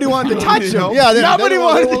need." Nobody wanted to touch him. Yeah, nobody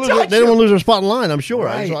wanted to touch They didn't him. want to lose their spot in line. I'm sure.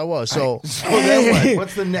 Right. That's what I was. So then what?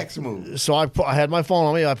 What's the next move? So I had my phone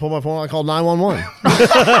on me. I pulled my phone. I called 911.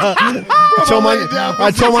 I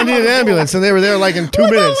told them I needed an ambulance, and they were there like in 2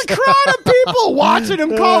 minutes. A crowd of people watching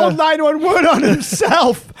him call 911 on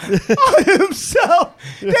himself. On himself.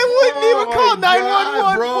 They wouldn't even call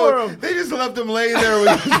 911 for him. They just left him laying there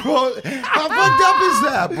with his phone. How fucked up is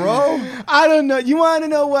that, bro? I don't know. You want to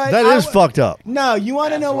know what? That is fucked up. No, you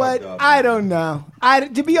want to know what? fucked up, I don't know.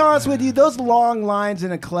 To be honest with you, those long lines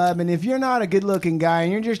in a club, and if you're not a good-looking guy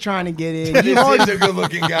and you're just trying to get in, He's a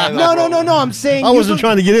good-looking guy. no. I'm saying I wasn't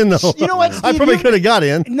trying to get in though. You know what, I Steve? probably could have got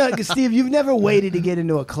in. No, 'cause Steve, you've never waited to get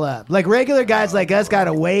into a club. Like regular guys like us got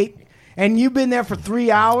to wait. And you've been there for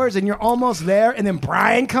 3 hours, and you're almost there, and then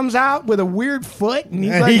Brian comes out with a weird foot, and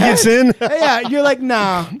he's And like, he gets in? Yeah, you're like,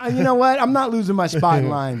 nah. You know what? I'm not losing my spot in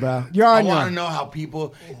line, bro. You're I on your want to know how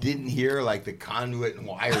people didn't hear like the conduit and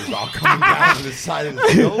wires all coming down to the side of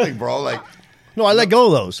the building, bro. Like, No, I let go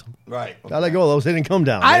of those. right? I let go of those. They didn't come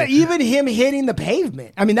down. even him hitting the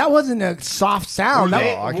pavement. I mean, that wasn't a soft sound.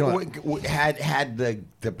 That was- Had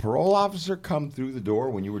the parole officer come through the door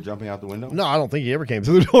when you were jumping out the window? No, I don't think he ever came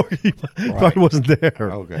through the door. He probably wasn't there.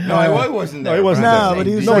 Okay. No, I wasn't there. No, he wasn't No, there. but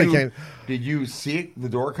he was Nobody like- came. Did you see the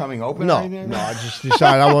door coming open? No, or anything? no. I just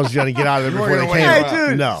decided I wasn't going to get out of there before they gonna came. wait. Hey,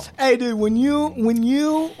 dude. No. Hey, dude. When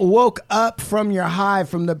you woke up from your high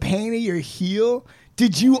from the pain of your heel,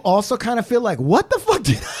 did you also kind of feel like, what the fuck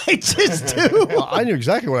did I just do? Well, I knew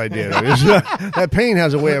exactly what I did. That pain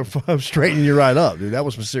has a way of straightening you right up, dude. That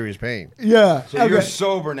was some serious pain. Yeah. So you're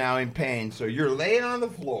sober now in pain. So you're laying on the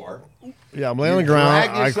floor. Yeah, I'm laying on the ground.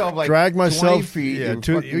 Dragged yourself, like, dragged 20 myself. feet. Yeah, You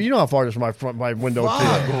fucking- you know how far it is from my window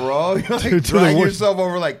Fuck, to bro. You like to the drag wood. yourself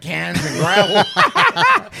over like cans and gravel.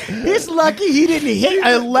 He's lucky he didn't hit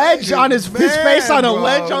a ledge on his face on a bro.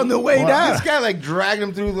 ledge on the way down. This guy like dragged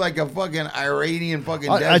him through like a fucking Iranian fucking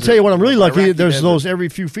desert. I tell you what, I'm really lucky. Iraqi There's desert. those every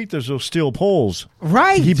few feet. There's those steel poles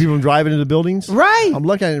Right. to keep people from driving into buildings. Right. I'm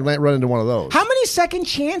lucky I didn't run into one of those. How many second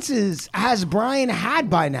chances has Brian had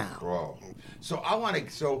by now? Bro. So I want to.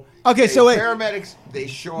 So Okay, so wait. paramedics they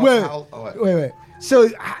show us Wait, how. wait.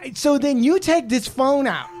 So then you take this phone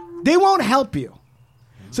out. They won't help you.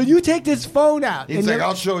 So you take this phone out. He's and like, you're-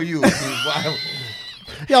 I'll show you.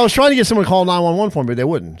 Yeah, I was trying to get someone to call 911 for me, but they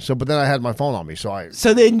wouldn't. So, but then I had my phone on me, so I.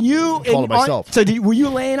 So then you Called it myself. Were you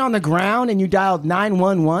laying on the ground and you dialed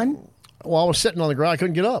 911? Well, I was sitting on the ground. I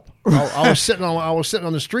couldn't get up. I was sitting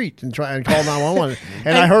on the street and try and call 911.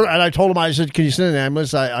 And I told them, I said, "Can you send an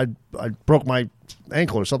ambulance?" I broke my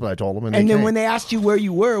ankle or something. I told them, And then came. when they asked you where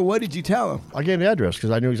you were, what did you tell them? I gave them the address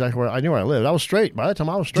because I knew exactly where I lived. I was straight by that time.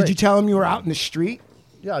 I was straight. Did you tell them you were out in the street?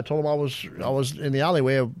 Yeah, I told them I was in the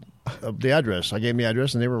alleyway of the address. I gave them the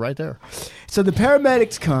address, and they were right there. So the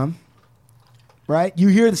paramedics come, right? You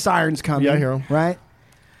hear the sirens coming. Yeah, I hear 'em. Right?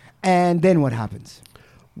 And then what happens?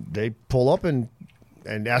 They pull up and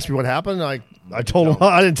asked me what happened. I told them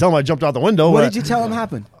I didn't tell them I jumped out the window. What but did you tell them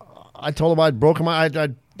happened? I told them I broke my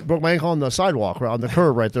ankle on the sidewalk, on the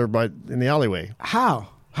curb right there in the alleyway. How?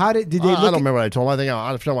 How did they I look don't at- remember what I told them. I think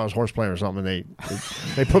I felt I was horseplaying or something.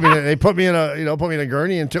 They put me in a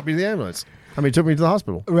gurney and took me to the ambulance. Took me to the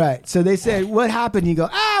hospital. Right. So they said, what happened? You go,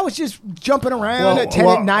 I was just jumping around at 10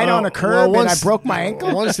 at night on a curb and I broke my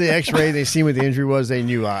ankle. Once they x-rayed, they seen what the injury was, they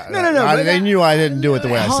knew No. they knew I didn't do it the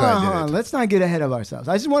way I said I did it. Let's not get ahead of ourselves.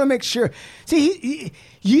 I just want to make sure. See,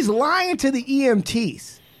 he's lying to the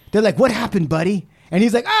EMTs. They're like, what happened, buddy? And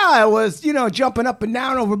he's like, I was, jumping up and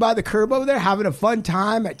down over by the curb over there, having a fun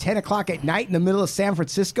time at 10 o'clock at night in the middle of San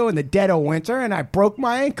Francisco in the dead of winter, and I broke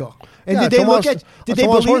my ankle. And Yeah, did they look I at? Did told they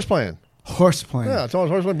them I was believe? horseplaying. Horseplaying. Yeah, I told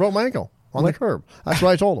them I was horseplaying, broke my ankle on What? the curb. That's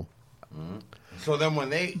what I told them. So then when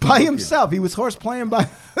they By himself. He was horseplaying by.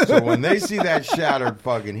 So when they see that shattered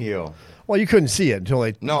fucking heel, Well, you couldn't see it until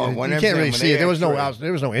they. No, you when can't everything- really when see they it. There was no x-ray.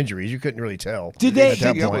 there was no injuries. You couldn't really tell. Did they- at that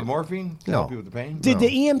take you up with point? morphine to No. help you with the pain? Did the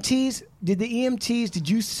EMTs? Did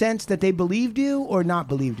you sense that they believed you or not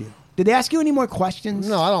believed you? Did they ask you any more questions?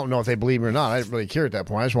 No, I don't know if they believe me or not. I didn't really care at that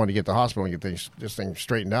point. I just wanted to get to the hospital and get this thing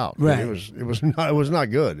straightened out. Right. It was not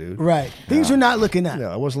good, dude. Right. Things were not looking up.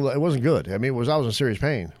 Yeah, it wasn't good. I was in serious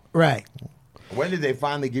pain. Right. When did they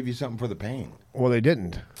finally give you something for the pain? Well, they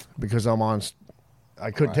didn't because I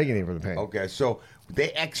couldn't take anything for the pain. Okay, so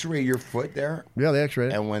they x-ray your foot there, Yeah, they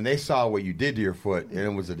x-rayed it. and when they saw what you did to your foot, it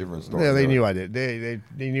was a different story. Yeah, they knew I did. They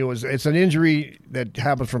knew it's an injury that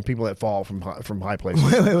happens from people that fall from high places.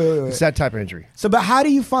 Wait. It's that type of injury. So, but how do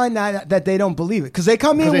you find that they don't believe it? Because they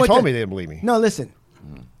come in Because they with told the- me they didn't believe me. No, listen.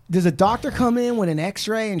 does a doctor come in with an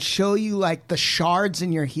X-ray and show you like the shards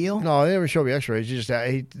in your heel? No, they never showed me X-rays.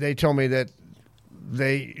 They told me that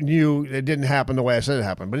they knew it didn't happen the way I said it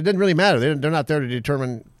happened, but it didn't really matter. They're not there to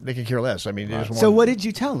determine. They could care less. I mean, they just So what did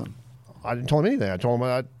you tell them? I didn't tell them anything. I told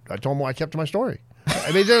them I kept to my story.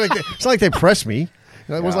 I mean, it's not like they pressed me.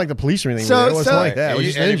 It wasn't like the police or anything. It wasn't like that. It was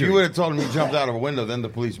just an if injury. you would have told him you jumped out of a window, then the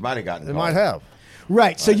police might have gotten. They might have.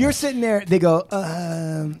 Right. So you're sitting there. They go,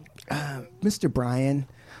 Mr. Brian,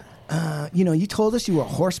 you told us you were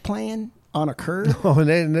horse playing on a curb. Oh, and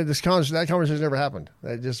that conversation never happened.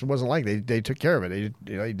 It just wasn't like they took care of it.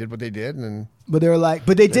 They did what they did, and But they were like,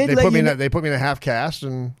 but they did they let put me you. they put me in a half cast,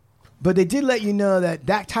 and But they did let you know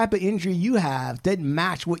that type of injury you have didn't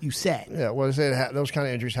match what you said. yeah, well, they said those kind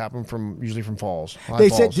of injuries happen usually from falls.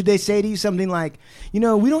 Did they say to you something like, we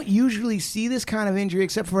don't usually see this kind of injury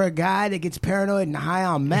except for a guy that gets paranoid and high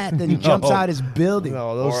on meth and jumps out his building.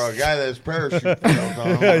 No, those, Or a guy that's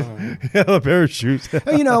parachuting. yeah, the parachutes.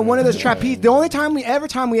 One of those trapeze. The only time we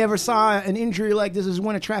ever saw an injury like this is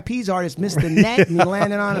when a trapeze artist missed the net and he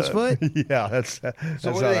landed on his foot. Yeah, that's So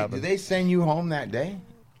how it did happened. they send you home that day?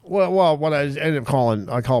 Well, what I ended up calling,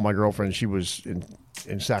 I called my girlfriend. She was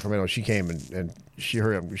in Sacramento. She came and she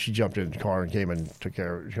hurried up. She jumped in the car and came and took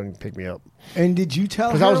care of it. She couldn't pick me up. And did you tell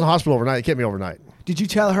her? Because I was in the hospital overnight. They kept me overnight. Did you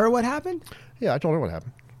tell her what happened? Yeah, I told her what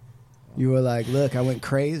happened. You were like, look, I went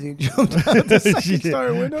crazy and jumped out the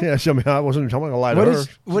second-story window? Yeah, I wasn't telling a lie to her.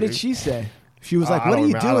 What did she say? She was like, I what are don't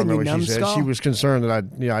you remember- I don't doing, you remember what she said. numbskull? She was concerned that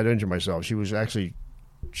I'd injured myself. She was actually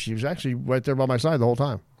right there by my side the whole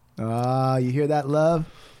time. You hear that, love?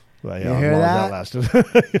 Well, You hear that? lasted.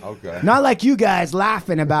 Okay. Not like you guys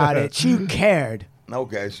laughing about it. She cared.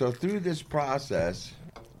 Okay, so through this process,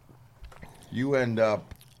 you end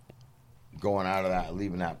up going out of that,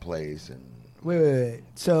 leaving that place, and Wait.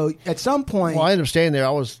 So at some point, Well, I ended up staying there.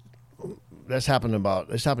 This happened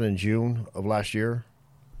in June of last year.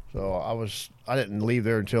 So I didn't leave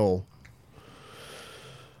there until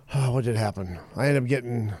what did happen? I ended up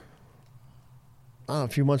getting a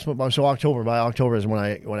few months. So October. By October is when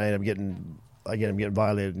I ended up getting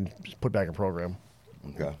violated and put back in program.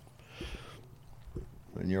 okay.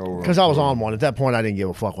 And you're over Because I was on one. At that point, I didn't give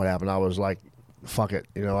a fuck what happened. I was like, fuck it.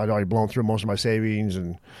 I'd already blown through most of my savings,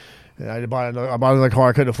 and I bought another car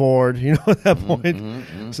I couldn't afford, at that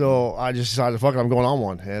point. So I just decided, fuck it, I'm going on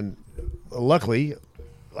one. And luckily,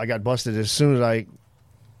 I got busted as soon as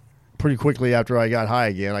pretty quickly after I got high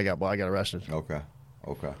again, I got arrested. Okay.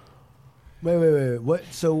 wait. What?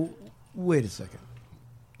 So wait a second.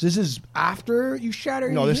 This is after you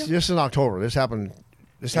shattered No, your this heel? is in October. This happened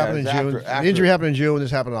in June. after- The injury happened in June. This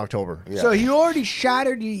happened in October. Yeah. So you already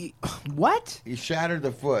shattered the what? He shattered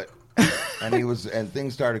the foot, and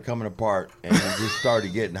things started coming apart, and he just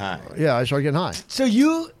started getting high. Yeah, I started getting high.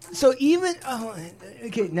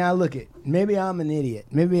 Okay, now look it. Maybe I'm an idiot.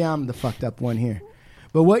 Maybe I'm the fucked up one here.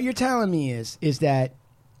 But what you're telling me is that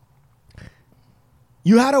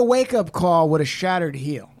you had a wake up call with a shattered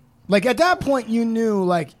heel. Like at that point, you knew,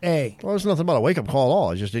 like, hey, Well, there's nothing about a wake up call at all.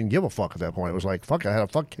 I just didn't give a fuck at that point. It was like, fuck, I had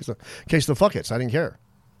a case of the fuck-its. I didn't care.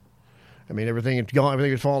 I mean, everything had gone,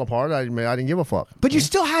 everything had fallen apart. I didn't give a fuck. but you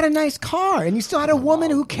still had a nice car, and you still had a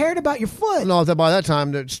woman who cared about your foot. No, by that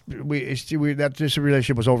time, that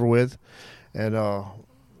relationship was over with, and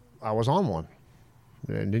I was on one,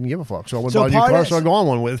 and didn't give a fuck. So I went So bought a new part car, of- so I go on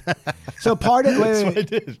one with. So part of That's what I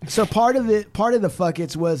did. So part of the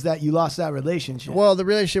fuck-its was that you lost that relationship. Well, the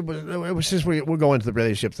relationship was since we'll go into the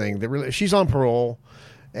relationship thing. She's on parole,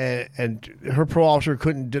 and her parole officer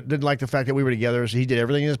didn't like the fact that we were together, so he did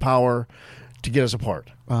everything in his power to get us apart.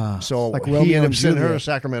 So like he Romeo ended and up sending her Juliet. to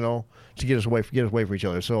Sacramento to get us away from each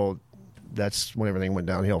other. So that's when everything went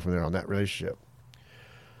downhill from there on that relationship.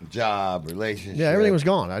 Job, relationship. Yeah, everything was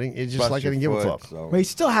gone. It's just bust like I your didn't give a foot, fuck. So But you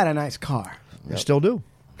still had a nice car. I still do,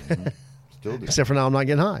 still do. except for now I'm not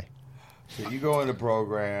getting high. So you go in the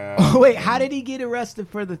program. Oh, wait, how did he get arrested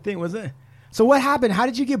for the thing? Was it? So what happened? How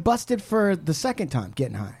did you get busted for the second time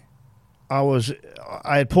getting high?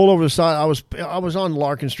 I had pulled over the side. I was on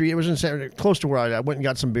Larkin Street. It was close to where I went and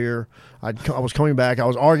got some beer. I was coming back. I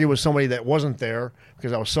was arguing with somebody that wasn't there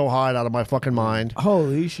because I was so high out of my fucking mind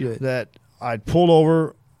Holy shit. that I'd pulled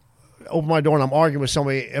over, opened my door, and I'm arguing with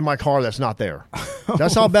somebody in my car that's not there.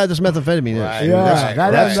 That's how bad this methamphetamine is. Right, Yeah,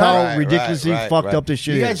 That's how right, ridiculously right, fucked right. up this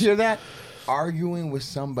shit You guys is. hear that? Arguing with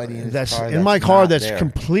somebody in his That's car in my car. not That's there.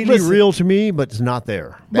 completely Listen. real to me, but it's not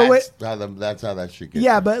there. But That's how that shit gets.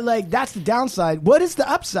 Yeah, but like that's the downside. What is the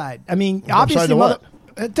upside? I mean, upside obviously, to what?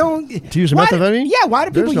 Don't To use why- methamphetamine? Yeah, why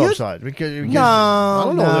do people There's no use? upside because No, I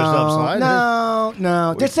don't know. If there's an upside.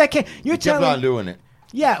 No. There's like you're He kept telling on doing it.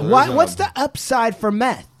 Yeah, So why, there's what's the upside for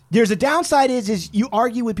meth? There's a downside is you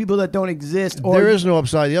argue with people that don't exist. Or There is no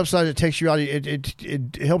upside. The upside, it takes you out.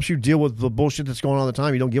 It helps you deal with the bullshit that's going on all the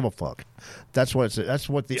time. You don't give a fuck. That's what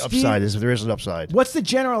the upside is. If there is an upside, What's the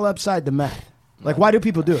general upside to meth? Like, why do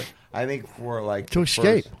people do it? I think for like To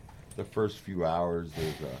escape. the first few hours,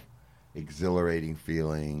 there's a exhilarating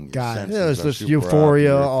feeling. Your Got it. senses Yeah, there's are this super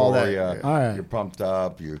euphoria, up, all that. euphoria. All right. You're pumped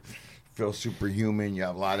up. You feel superhuman. You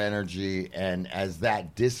have a lot of energy, and as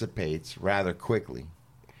that dissipates rather quickly,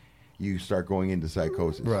 you start going into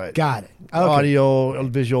psychosis. right? Got it. Okay. Audio,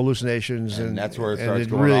 visual hallucinations, And that's where it and starts it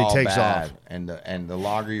going really all takes bad. off. And the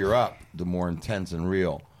longer you're up, the more intense and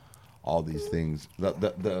real all these things.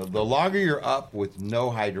 The longer you're up with no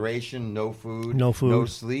hydration, no food, no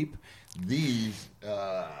sleep, these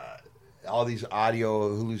all these audio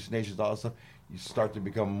hallucinations, all that stuff, you start to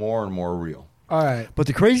become more and more real. All right. But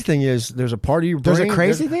the crazy thing is, there's a part of your brain. There's a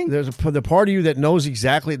crazy thing? There's the part of you that knows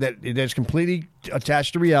exactly that's completely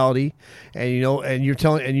attached to reality, and you're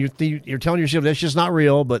telling yourself that's just not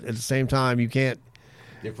real. But at the same time, you can't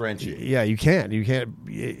Differentiate. Yeah, you can't.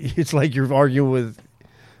 It's like you're arguing with.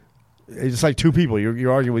 It's like two people.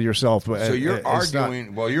 You're arguing with yourself. But So you're it's not-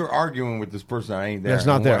 arguing. You're arguing with this person that ain't there. That's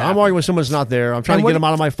not And there. what I'm happened? arguing with someone that's not there. I'm trying And to what get them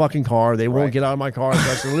out of my fucking car. They won't Right. get out of my car. So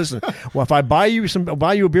I said, listen, well, if I buy you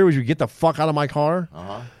a beer, would you get the fuck out of my car?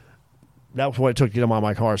 Uh-huh. That was what it took to get them out of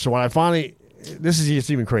my car. So when I finally, it's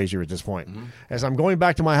even crazier at this point. Mm-hmm. As I'm going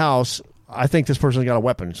back to my house, I think this person's got a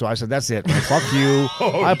weapon. So I said, that's it. Fuck you.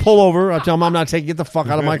 I pull over. I tell him I'm not taking. Get the fuck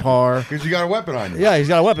out of my car. Because you got a weapon on you. Yeah, he's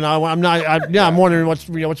got a weapon. I'm not. I'm wondering what's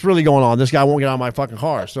really going on. This guy won't get out of my fucking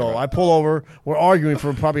car. So I pull over. We're arguing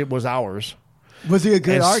for probably it was hours. Was he a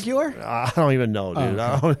good And arguer? I don't even know, dude.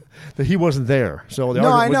 Oh, He wasn't there. So the No,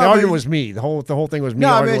 I argument, know, the but- argument was me. The whole thing was me No,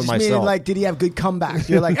 I mean, arguing I with just mean, myself. like, did he have good comebacks?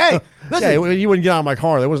 You're like, hey, listen. Yeah, you wouldn't get out of my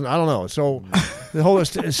car. There wasn't. I don't know. So the whole.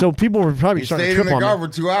 So people were probably You starting stayed to in trip the on car me.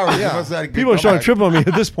 for 2 hours. You Yeah. must have had a good People are starting to comeback. trip on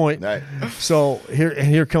me at this point. Right. So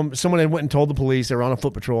here come someone that went and told the police they were on a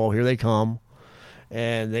foot patrol. Here they come,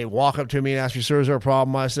 and they walk up to me and ask me, "Sir, is there a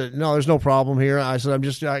problem?" I said, "No, there's no problem here." I said,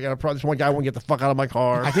 I got a problem. This one guy won't get the fuck out of my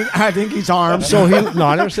car. I think he's armed. So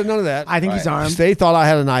I never said none of that. I think he's armed. They thought I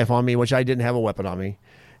had a knife on me, which I didn't have a weapon on me,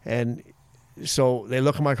 and so they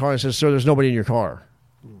look at my car and said, "Sir, there's nobody in your car."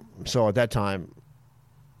 So at that time,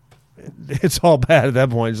 it's all bad at that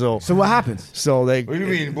point. So So what happens? they. What do you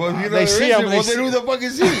mean? Well, you know, They see him, then who the fuck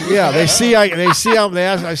is he? Yeah, they see I see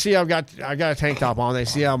I've got a tank top on. They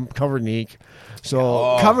see I'm covered in ink.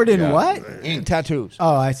 So Covered in yeah. what? ink tattoos.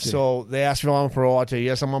 Oh, I see. So they asked me if I'm on parole. I tell you,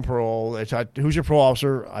 yes, I'm on parole. They tell, who's your parole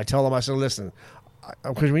officer? I tell them, I said, listen,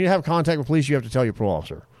 because when you have contact with police, you have to tell your parole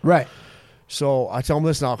officer. Right. So I tell them,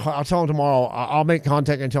 listen, I'll tell them tomorrow. I'll make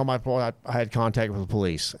contact and tell my parole I had contact with the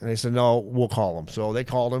police. And they said, no, we'll call them. So they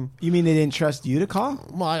called him. You mean they didn't trust you to call?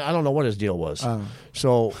 Well, I don't know what his deal was. Oh.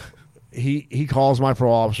 So he calls my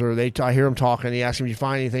parole officer. I hear him talking. He asks him, did you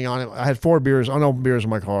find anything on it? I had 4 beers, unopened beers in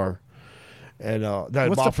my car. And that I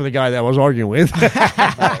bought for the guy that I was arguing with.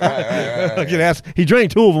 I can ask. He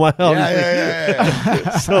drank 2 of them.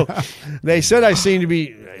 Yeah. So they said I seemed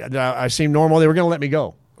normal. They were going to let me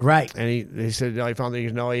go. Right. And he said, no, he found that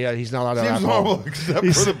he's not allowed to have Seems alcohol. normal, except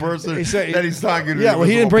for the person he said- that he's talking to. Yeah, well,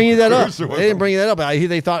 he didn't bring you that up. They They didn't bring you that up.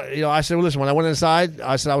 They thought, I said, well, listen, when I went inside,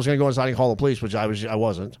 I said I was going to go inside and call the police, which I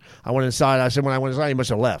wasn't. I went inside. I said, when I went inside, he must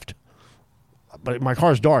have left. But my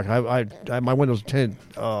car's dark. My windows tinted.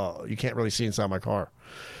 You can't really see inside my car.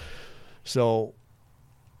 So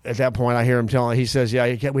at that point, I hear him telling. He says, "Yeah,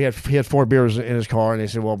 he had 4 beers in his car," and they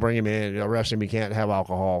said, "Well, bring him in, arrest him. He can't have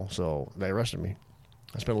alcohol." So they arrested me.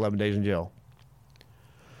 I spent 11 days in jail.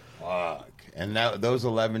 Fuck. And now those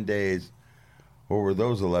 11 days, what were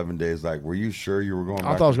those 11 days like? Were you sure you were going?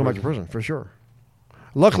 I thought I was going back to prison for sure.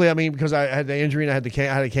 Luckily, I mean, because I had the injury and I had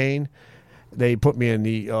a cane, they put me in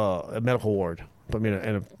the medical ward. Put me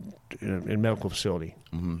in a medical facility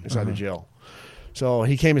inside the jail. So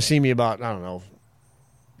he came to see me about, I don't know,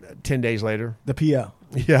 10 days later. The PO.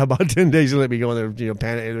 Yeah, about 10 days he let me go in there,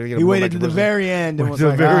 panic. He waited to the very end and Went was to the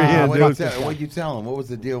like, very ah, end, what dude. is this guy? What did you tell him? What was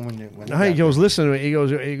the deal when you He goes, listen. He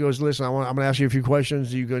goes, listen. I'm going to ask you a few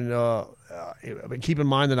questions. You can keep in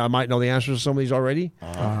mind that I might know the answers to some of these already.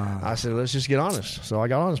 I said, let's just get honest. So I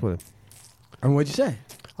got honest with him. And what'd you say?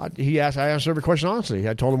 I answered every question honestly.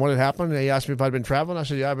 I told him what had happened. He asked me if I'd been traveling. I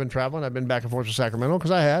said, yeah, I've been traveling. I've been back and forth to Sacramento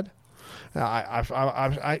because I had.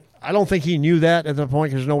 I don't think he knew that at the point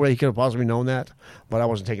because there's no way he could have possibly known that. But I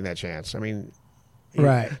wasn't taking that chance. I mean,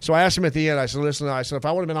 Right. So I asked him at the end. I said, listen. I said, if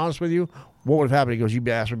I would have been honest with you, what would have happened? He goes, you'd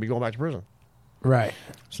be asked to be going back to prison. Right.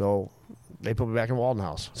 So they put me back in Walden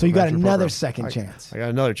House. So you got Back to the another program. second chance. I got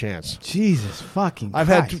another chance. Jesus fucking I've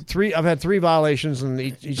Christ. had three. I've had 3 violations, and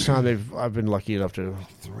each time I've been lucky enough to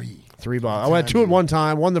three violations. I had 2 at one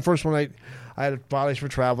time. One, the first one, I had a violation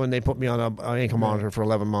for traveling. They put me on an ankle monitor for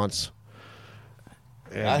 11 months.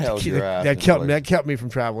 And I held your ass. That kept me from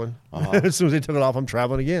traveling. As soon as they took it off, I'm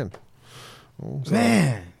traveling again. So,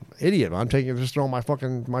 Man. idiot! I'm just throwing my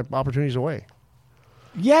opportunities away.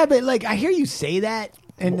 Yeah, but like I hear you say that,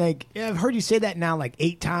 and like I've heard you say that now like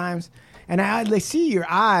 8 times, and I like see your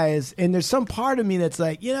eyes, and there's some part of me that's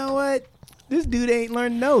like, you know what, this dude ain't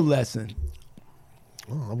learned no lesson.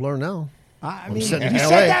 Well, I'm learning now. I I'm mean, sitting you in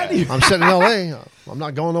said LA. that. I'm sitting in LA. I'm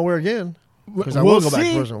not going nowhere again because I We'll will go back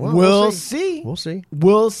see. to prison. Well, We'll see. We'll see.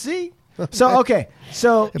 We'll see. So okay,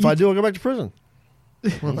 so If I do, I'll go back to prison. see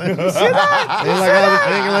that?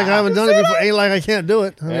 Ain't like I haven't done it before. Ain't like I can't do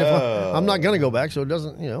it. I mean, I'm not gonna go back, so it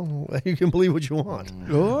doesn't. You can believe what you want.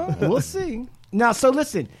 Oh, we'll see. Now, so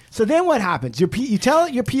listen. So then what happens? You tell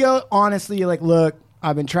your PO honestly. You're like, look,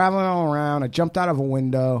 I've been traveling all around. I jumped out of a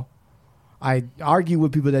window. I argue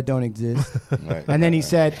with people that don't exist. Right. And then he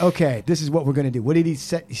said, okay, this is what we're going to do. What did he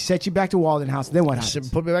set? He set you back to Walden House. Then what happens?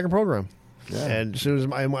 Put me back in program. Yeah. And as soon as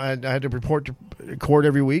I had to report to court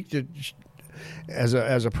every week as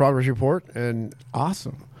a progress report, and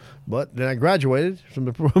Awesome. but then I graduated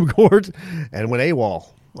from court and went AWOL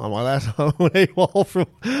on my last. I went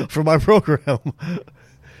AWOL from my program.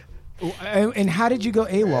 And how did you go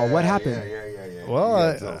AWOL? What happened? Yeah.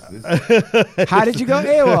 Well, How did you go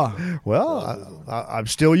AWOL? well, I'm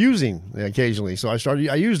still using occasionally, so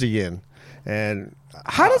I used again, and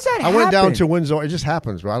How does that I happen? went down to Windsor. It just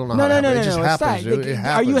happens, bro. I don't know. No, how no, it no, happens. no, It no. just It's happens. not. Dude. It Are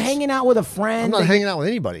happens. you hanging out with a friend? I'm not hanging out with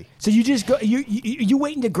anybody. So you just go. You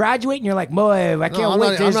waiting to graduate, and you're like, boy, I can't No,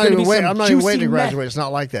 wait. There's going to be some I'm not even waiting to juicy meth. graduate. It's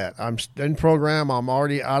not like that. I'm in program. I'm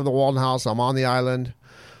already out of the Walden House. I'm on the island.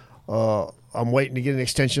 I'm waiting to get an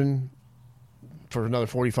extension for another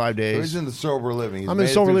 45 So days. he's in the sober living. He's I'm made in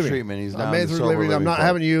it sober through living. treatment. He's I'm now made in the through sober living. living. I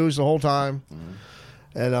haven't used the whole time,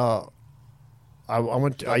 and I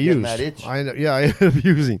went. I getting used. that itch. I ended up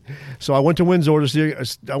using. So I went to Windsor to see. I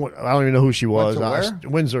don't even know who she was. Went to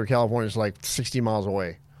Windsor, California. It's like 60 miles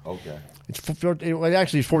away. Okay. It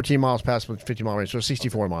actually is 14 miles past the 50-mile range, so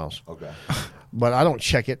 64 miles. Okay. But I don't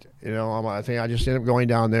check it. I think I just end up going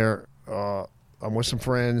down there. I'm with some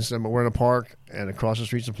friends, and we're in a park, and across the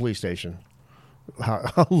street's a police station.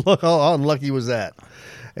 How unlucky was that?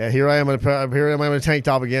 And here I am in a tank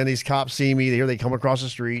top again. These cops see me. Here they come across the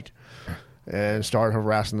street and start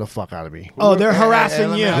harassing the fuck out of me. Oh, they're harassing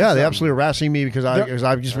you. Yeah, they're absolutely harassing me because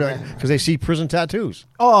they see prison tattoos.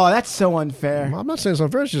 Oh, that's so unfair. I'm not saying it's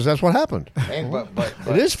unfair. It's just that's what happened. Hey, but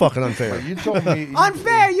It is fucking unfair. But you told me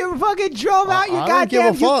Unfair. You fucking drove out your I don't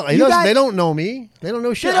goddamn. give a fuck. They don't know me. They don't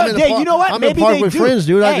know shit. They don't- I'm in a Dave, park- you know what? I'm in Maybe a park they with do. friends,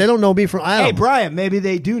 dude. Hey. They don't know me from Adam. Hey, Brian, maybe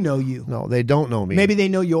they do know you. No, they don't know me. Maybe they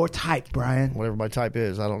know your type, Brian. Whatever my type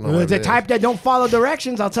is, I don't know. It's what the it type is. that don't follow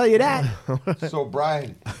directions, I'll tell you that. So,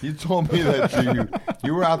 Brian, you told me that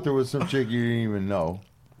you were out there with some chick you didn't even know.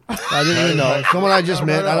 I didn't even know. Someone I just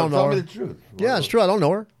met. I don't know Tell her. me the truth. Yeah, it's true. I don't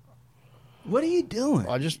know her. What are you doing?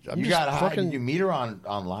 I'm You just got high. fucking. Did you meet her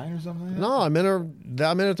online or something like that? No, I met her.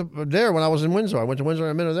 There when I was in Windsor. I went to Windsor and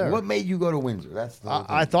I met her there. What made you go to Windsor? That's the whole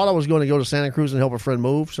I thing. thought I was going to go to Santa Cruz and help a friend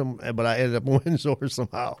move, but I ended up in Windsor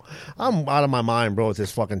somehow. I'm out of my mind, bro, at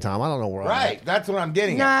this fucking time. I don't know where I'm Right. at. That's what I'm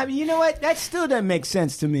getting at. Nah, you know what? That still doesn't make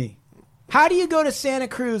sense to me. How do you go to Santa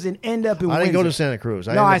Cruz and end up in Windsor? I didn't go to Santa Cruz.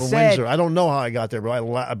 I No, I ended up in said- Windsor. I don't know how I got there,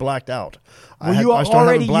 bro. I blacked out. Were you I started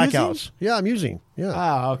already having using? blackouts. Yeah, I'm using. Yeah.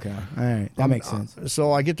 Oh, okay. All right. That makes sense.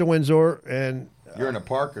 So I get to Windsor and You're in a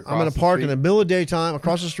park across I'm in a the park street. in the middle of the daytime.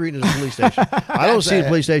 Across the street is a police station. I don't see a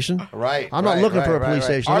police station. Right. I'm not looking for a police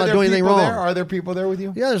station. Are I'm not there doing anything people wrong. there? Are there people there with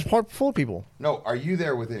you? Yeah, there's a park full of people. No. Are you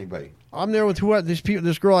there with anybody? I'm there with these people.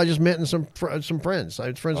 This girl I just met and some friends. I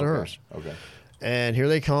had friends of hers. Okay. And here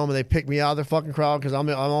they come and they pick me out of the fucking crowd because I'm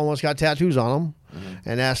almost got tattoos on them,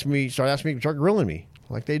 and start grilling me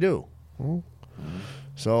like they do.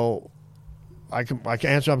 So I can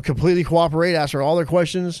answer. I'm completely cooperate. Answer all their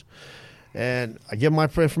questions, and I give them my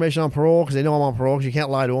information on parole because they know I'm on parole. Because you can't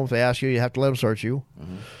lie to them. If they ask you, you have to let them search you.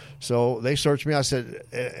 So they searched me. I said,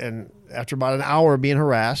 and after about an hour of being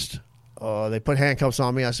harassed, they put handcuffs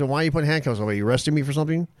on me. I said, "Why are you putting handcuffs on me? Are you arresting me for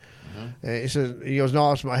something?" And he goes,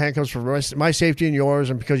 "No, it's my handcuffs for my safety and yours,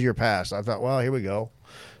 and because of your past." I thought, well, here we go.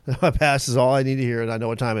 My past is all I need to hear, and I know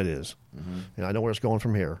what time it is, and I know where it's going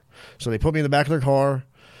from here. So they put me in the back of their car,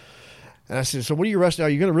 and I said, "So what are you arresting? Are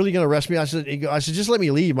you really going to arrest me?" I said, "Just let me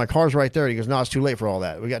leave. My car's right there." He goes, "No, it's too late for all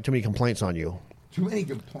that. We got too many complaints on you." Too many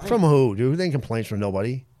complaints. From who, dude? They ain't complaints from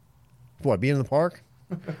nobody. What? Being in the park?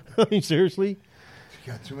 I mean, seriously?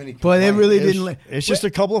 Got too many. But they really It's, didn't. Like, it's just a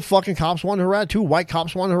couple of fucking cops wanted to harass. 2 white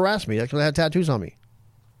cops wanted to harass me. That's when they had tattoos on me.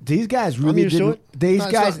 these guys really used to didn't. it. These No,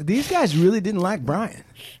 it's guys. not- These guys really didn't like Brian.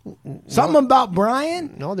 Something about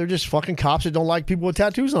Brian. No, they're just fucking cops that don't like people with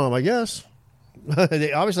tattoos on them, I guess.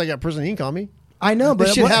 They obviously got prison ink on me. I know, but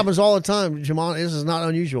This shit what- happens all the time, Jamon. This is not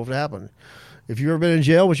unusual to happen. If you've ever been in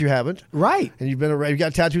jail, which you haven't, Right. and you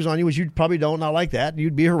got tattoos on you, which you probably don't, not like that,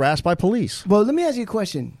 you'd be harassed by police. Well, let me ask you a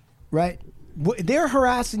question. Right. They're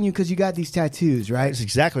harassing you because you got these tattoos, right? That's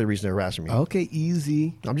exactly the reason they're harassing me. Okay,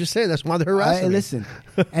 easy. I'm just saying that's why they're harassing me. Listen,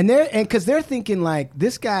 and because they're thinking like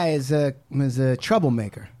this guy is a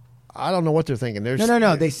troublemaker. I don't know what they're thinking.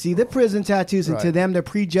 No. They see the prison tattoos, and to Right. them, they're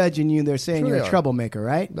prejudging you. They're saying Sure you're they a are. troublemaker,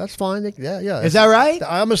 right? That's fine. Yeah. Is that right?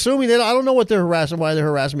 I'm assuming that I don't know what they're harassing. Why they're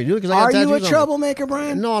harassing me? Because I got Are you tattoos a on me. troublemaker,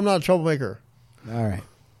 Brian? No, I'm not a troublemaker. All right.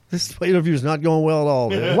 This interview is not going well at all.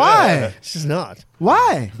 Dude. Why? This is not.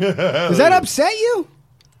 Why? Does that upset you?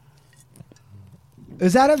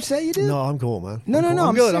 Does that upset you, dude? No, I'm cool, man. No, I'm no, cool. no, I'm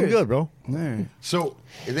I'm good. I'm serious. good, bro. All right. So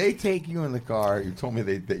they take you in the car. You told me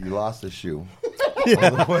that you lost a shoe.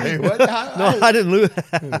 Yeah. What? No, I didn't lose.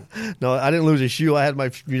 No, I didn't lose a shoe. I had my,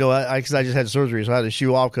 because I just had surgery, so I had a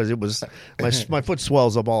shoe off because it was my foot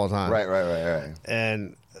swells up all the time. Right.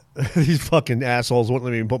 And these fucking assholes wouldn't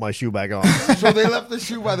let me even put my shoe back on. So they left the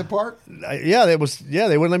shoe by the park.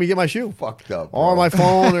 They wouldn't let me get my shoe Fucked up. or bro. my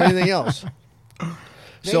phone or anything else.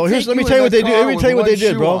 So They here's, take let me you tell you in what they that did. car Let me with tell you what they one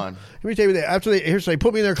did, shoe bro. on. Let me tell you after they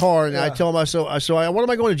put me in their car and I tell them, so what am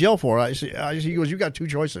I going to jail for? He goes, you got 2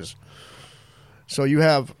 choices. So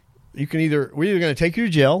we're either going to take you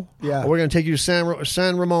to jail, Yeah. or we're going to take you to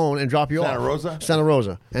San Ramon and drop you off. Santa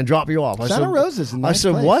Rosa And drop you off. Santa Rosa's a nice I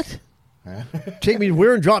said, place. what? Take me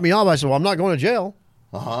where and drop me off? I said, well, I'm not going to jail.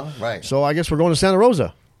 Right. So I guess we're going to Santa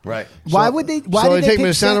Rosa. Right. Why would they? Why so did they take me to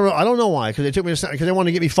pick Santa Rosa. I don't know why, because they took me to because they wanted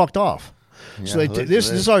to get me fucked off. So Yeah, they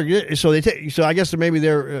listen to this. so I guess maybe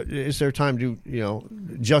it's their time to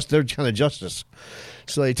their kind of justice.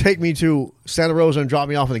 So they take me to Santa Rosa and drop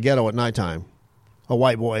me off in the ghetto at nighttime. A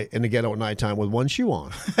white boy in the ghetto at nighttime with one shoe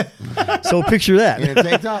on. So picture that. In a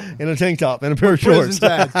tank top? In a tank top and a pair of shorts.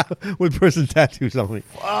 With prison tattoos on me.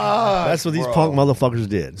 That's what these punk motherfuckers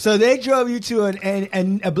did. So they drove you to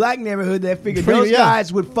a black neighborhood that figured Pretty- those yeah.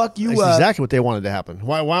 guys would fuck you That's up. exactly what they wanted to happen.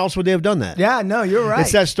 Why else would they have done that? Yeah, no, you're right.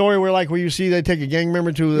 It's that story where you see they take a gang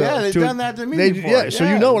member to the. Yeah, they've to- done that to me they- before. Yeah, so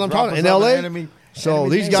you know what I'm Drop talking us in off L.A. an enemy So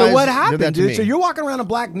these gang. guys. so what did happened, that to dude? me. So you're walking around a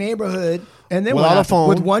black neighborhood, and then without what a phone,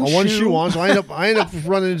 with one shoe on. So I end up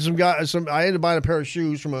running into some guy. I ended up buying a pair of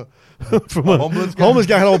shoes from a homeless guy? homeless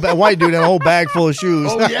guy. Had a whole white dude had a whole bag full of shoes.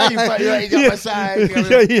 Oh yeah, you got my size. You got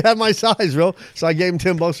Yeah, he had my size, bro. So I gave him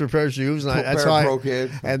 $10 for a pair of shoes, and that's pair of how Pro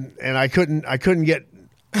Kids. and I couldn't get.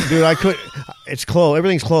 Dude, it's closed.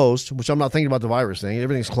 Everything's closed, which I'm not thinking about the virus thing.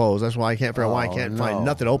 Everything's closed. That's why I can't figure out why I can't find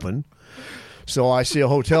nothing open. So I see a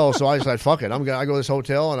hotel, so I decide, fuck it. I go to this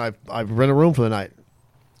hotel and I rent a room for the night.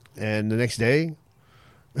 And the next day,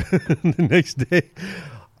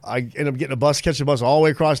 I end up getting catching a bus all the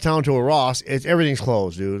way across town to a Ross. Everything's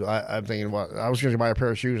closed, dude. I'm thinking, I was going to buy a pair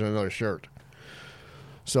of shoes and another shirt.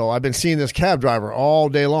 So I've been seeing this cab driver all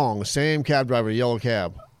day long, the same cab driver, a yellow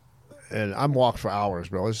cab. And I'm walked for hours,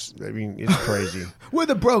 bro. It's crazy. with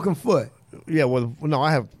a broken foot. Yeah,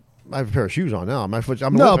 I have a pair of shoes on now. My foot.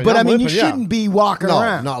 I'm No, limping. but I'm you limping, yeah. shouldn't be walking No,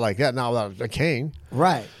 around. not like that. Not without a cane.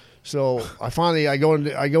 Right. So I go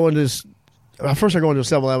into this. First, I go into a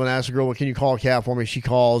 7-Eleven and ask the girl, "Well, can you call a cab for me?" She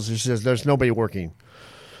calls. She says, "There's nobody working."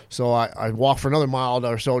 So I walk for another mile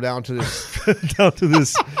or so down to this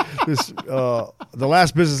the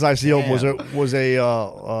last business I see open was a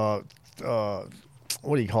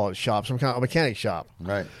what do you call it? Shop, some kind of mechanic shop.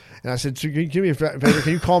 Right. And I said, "Can you do me a favor?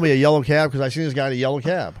 Can you call me a yellow cab? Because I seen this guy in a yellow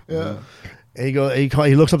cab." Yeah. And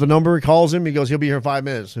he looks up the number, he calls him, he goes, he'll be here in 5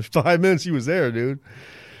 minutes. In 5 minutes, he was there, dude.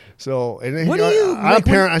 So, and then What do you like?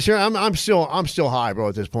 I'm still high, bro,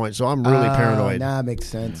 at this point. So I'm really paranoid. Nah, makes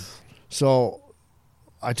sense. So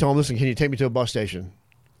I tell him, listen, can you take me to a bus station?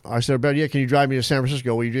 I said, "Brad, yeah, can you drive me to San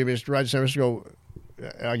Francisco? Will you drive me to San Francisco?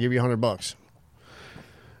 I'll give you $100.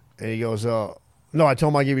 And he goes, no, I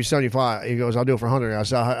told him I'll give you 75. He goes, I'll do it for 100. I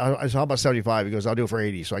said, how about 75? He goes, I'll do it for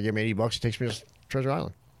 80. So I gave him $80. He takes me to Treasure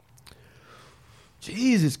Island.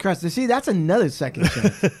 Jesus Christ. See, that's another second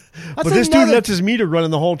chance. But this dude left his meter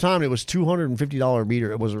running the whole time. It was $250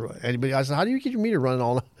 meter. It was anybody. I said, how do you keep your meter running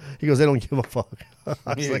all night? He goes, they don't give a fuck.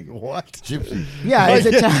 I was like, what? Gypsy. Yeah, it's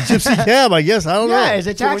a Gypsy cab, I guess. I don't know. Yeah, it's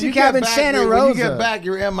a So when taxi you cab get in back, Santa When Rosa. you get back,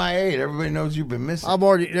 you're MIA. Everybody knows you've been missing. they've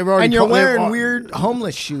already and you're called- wearing weird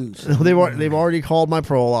homeless shoes. They've already called my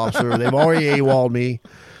parole officer. They've already AWOL'd me.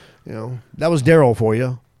 That was Daryl for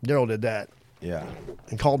you. Daryl did that. Yeah.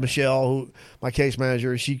 And called Michelle, who my case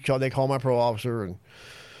manager. They called my parole officer, and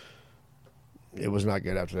it was not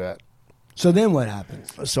good after that. So then what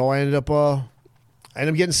happens? So I ended up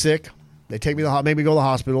getting sick. They made me go to the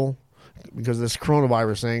hospital because of this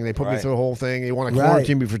coronavirus thing. They put me through the whole thing. They want to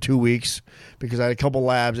quarantine me for 2 weeks because I had a couple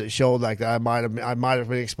labs that showed like that I might have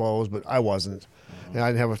been exposed, but I wasn't. And I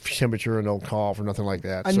didn't have a temperature and no cough or nothing like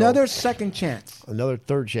that. Another second chance. Another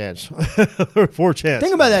third chance. Fourth chance.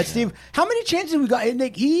 Think about that, Steve. How many chances we got?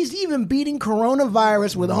 He's even beating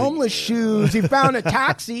coronavirus with homeless shoes. He found a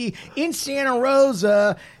taxi in Santa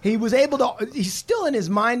Rosa. He was able to, he's still in his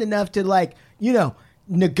mind enough to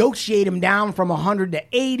negotiate him down from 100 to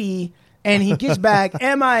 80. And he gets back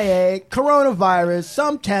MIA, coronavirus,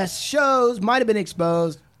 some tests shows, might have been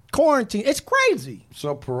exposed. Quarantine. It's crazy.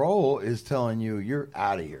 So parole is telling you you're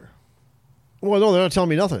out of here. Well, no, they're not telling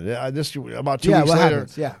me nothing. About 2 weeks what later.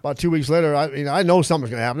 happens? Yeah. About 2 weeks later, I know something's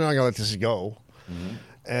going to happen. They're not going to let this go. Mm-hmm.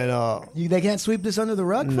 And they can't sweep this under the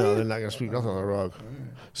rug for no, you? they're not going to sweep nothing on the rug.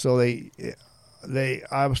 So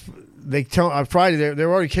on Friday they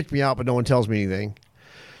already kicked me out, but no one tells me anything.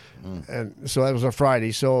 And so that was on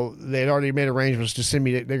Friday. So they'd already made arrangements to send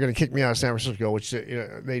me. They're going to kick me out of San Francisco, which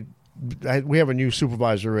we have a new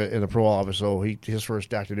supervisor in the parole office, so his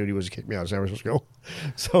first act of duty was to kick me out of San Francisco.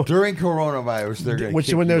 So during coronavirus, they're going to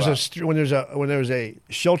kick when you out. when there's a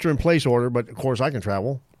shelter in place order, but of course I can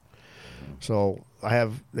travel. So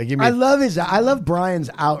they give me. I love Brian's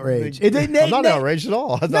outrage. I'm not outraged at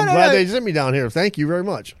all. I'm glad they sent me down here. Thank you very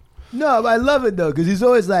much. No, but I love it though because he's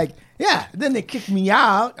always like, yeah. Then they kicked me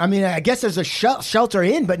out. I mean, I guess there's a shelter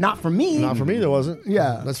in, but not for me. Not for me, there wasn't.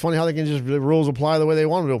 Yeah, that's funny how they can just the rules apply the way they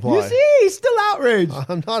want them to apply. You see, he's still outraged.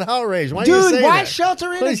 I'm not outraged. Why Dude, are you saying why that?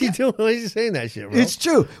 shelter in? What is he doing? Why is he saying that shit, bro? It's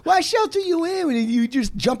true. Why shelter you in when you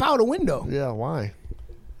just jump out a window? Yeah, why?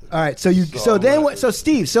 All right, so then what? So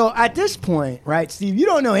Steve, so at this point, right, Steve, you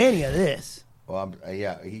don't know any of this. Well,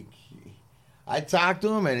 I talked to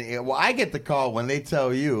him, and I get the call when they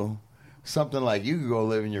tell you something like you can go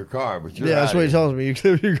live in your car, but you're that's what he tells me. You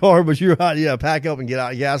can live in your car, but you're out. Yeah, pack up and get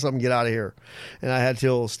out, gas up and get out of here. And I had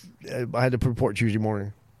to report Tuesday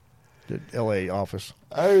morning to L.A. office,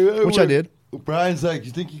 which I did. Brian's like,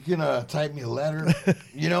 you think you can type me a letter?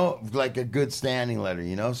 Like a good standing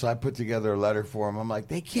letter, So I put together a letter for him. I'm like,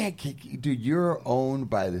 they can't kick you. Dude, you're owned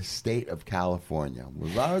by the state of California.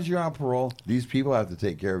 As long as you're on parole, these people have to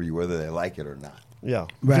take care of you whether they like it or not. Yeah,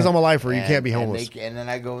 because I'm a lifer. You can't be homeless. And then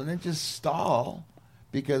I go, and then just stall.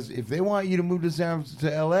 Because if they want you to move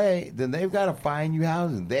to L.A., then they've got to find you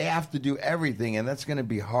housing. They have to do everything, and that's going to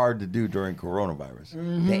be hard to do during coronavirus.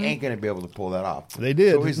 Mm-hmm. They ain't going to be able to pull that off. They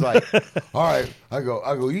did. So he's like, all right. I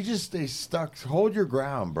go, you just stay stuck. Hold your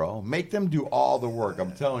ground, bro. Make them do all the work.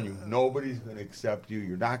 I'm telling you, nobody's going to accept you.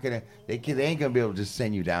 You're not going to, they ain't going to be able to just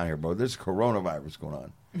send you down here, bro. There's coronavirus going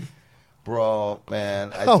on. Bro,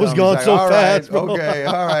 man. I was going so fast, bro. Okay,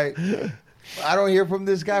 all right. I don't hear from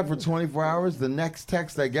this guy for 24 hours. The next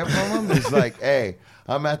text I get from him is like, hey,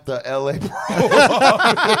 I'm at the L.A.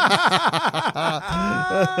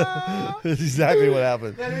 That's exactly what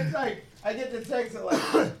happened. And it's like, I get the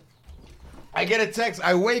text at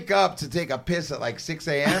I wake up to take a piss at like 6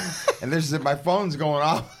 a.m. and my phone's going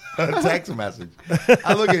off. A text message.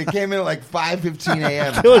 I look at it. Came in at like 5:15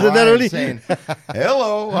 a.m. Was it that early? Saying,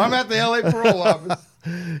 hello, I'm at the L.A. parole office.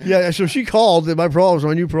 Yeah, so she called. My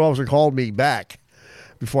new parole officer called me back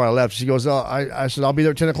before I left. She goes, I said, I'll be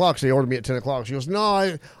there at 10 o'clock. So they ordered me at 10 o'clock. She goes,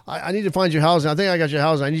 no, I need to find your housing. I think I got your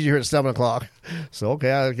housing. I need you here at 7 o'clock. So,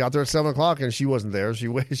 okay, I got there at 7 o'clock, and she wasn't there. She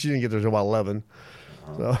didn't get there until about 11.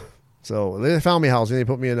 So they found me housing. They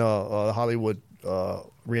put me in a Hollywood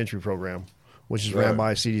reentry program, which is ran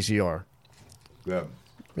by CDCR. Yeah.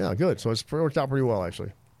 Yeah, good. So it's worked out pretty well,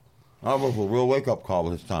 actually. That was a real wake-up call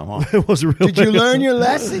this time, huh? It was a real. Did you learn your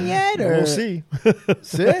lesson yet? Or? We'll see.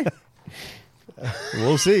 See?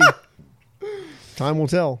 We'll see. Time will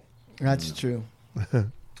tell. That's true.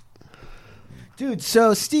 Dude,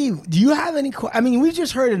 so Steve, do you have any we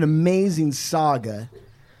just heard an amazing saga.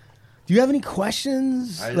 Do you have any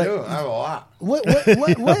questions? I do. I have a lot.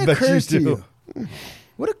 What occurs to you?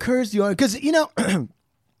 What occurs to you? Because,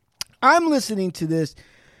 I'm listening to this,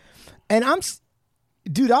 and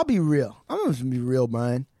dude, I'll be real. I'm going to be real,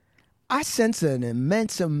 Brian. I sense an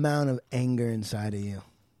immense amount of anger inside of you.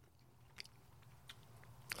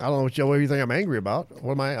 I don't know what you think I'm angry about.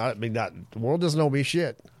 What am I mean, the world doesn't owe me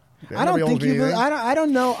shit. I don't think you really, I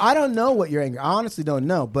don't know. I don't know what you're angry. I honestly don't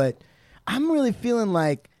know, but I'm really feeling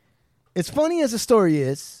like, as funny as the story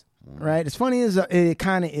is, right? As funny as it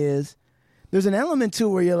kind of is, there's an element to it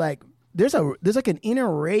where you're like, there's like an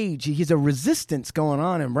inner rage. He's a resistance going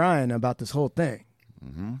on in Brian about this whole thing,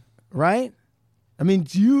 right?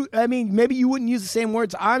 I mean, maybe you wouldn't use the same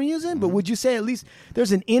words I'm using, but would you say at least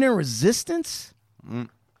there's an inner resistance?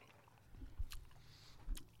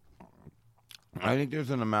 I think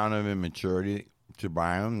there's an amount of immaturity to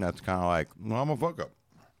Brian that's kind of like, well, I'm a fuck up.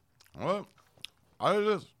 Well, I did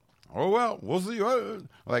this. Oh, well, we'll see.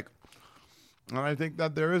 Like, and I think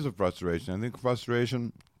that there is a frustration. I think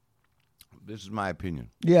frustration, this is my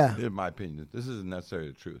opinion. Yeah. This is my opinion. This isn't necessarily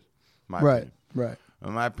the truth. Right.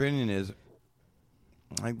 And my opinion is,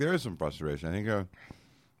 like, there is some frustration. I think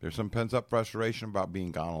there's some pent-up frustration about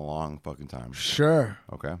being gone a long fucking time. Sure.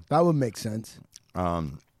 Okay? That would make sense.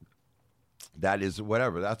 That is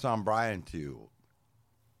whatever. That's on Brian to,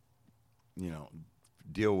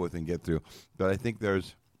 deal with and get through. But I think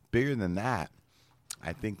there's bigger than that.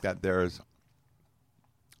 I think that there's,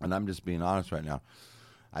 and I'm just being honest right now,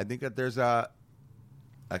 I think that there's a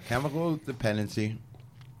chemical dependency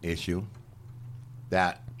issue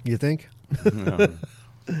that You think?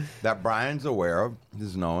 that Brian's aware of,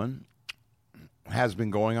 is known, has been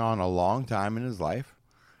going on a long time in his life,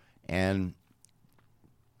 and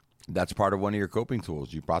that's part of one of your coping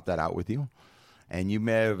tools. You brought that out with you, and you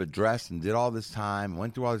may have addressed and did all this time,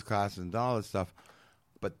 went through all these classes and done all this stuff,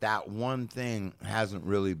 but that one thing hasn't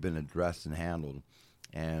really been addressed and handled.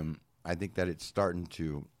 And I think that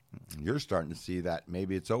you're starting to see that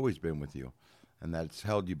maybe it's always been with you, and that it's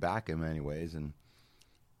held you back in many ways. And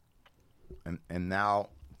now,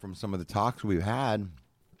 from some of the talks we've had,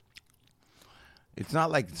 it's not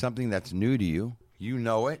like it's something that's new to you. You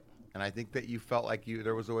know it. And I think that you felt like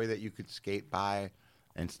there was a way that you could skate by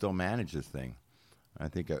and still manage this thing. I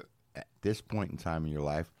think at this point in time in your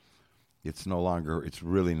life, it's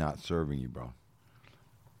really not serving you, bro.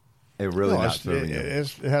 It really not serving you. It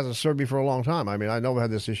hasn't served me for a long time. I mean, I know I've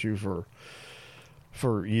had this issue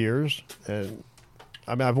for years. And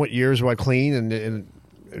I mean, I've went years where I clean and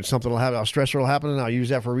something will happen, a stressor will happen, and I'll use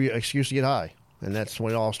that for an excuse to get high. And that's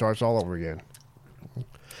when it all starts all over again.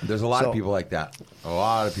 There's a lot of people like that. A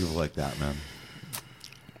lot of people like that, man.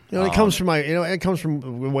 It comes from it comes from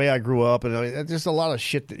the way I grew up, and just a lot of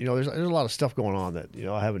shit that there's a lot of stuff going on that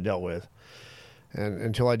I haven't dealt with, and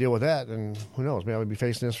until I deal with that, then who knows? Maybe I'll be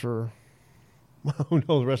facing this for who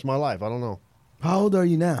knows the rest of my life. I don't know. How old are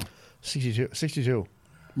you now? 62.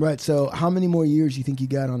 Right. So, how many more years you think you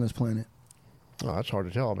got on this planet? Oh, that's hard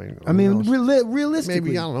to tell. I mean, realistically,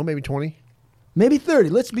 maybe I don't know, maybe 20, maybe 30.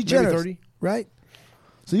 Let's be generous. Maybe 30, right?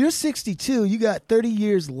 So you're 62. You got 30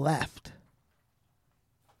 years left.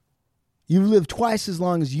 You've lived twice as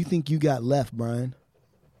long as you think you got left, Brian.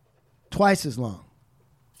 Twice as long.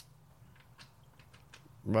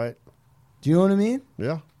 Right. Do you know what I mean?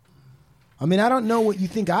 Yeah. I mean, I don't know what you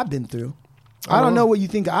think I've been through. I don't know what you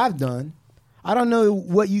think I've done. I don't know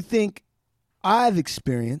what you think I've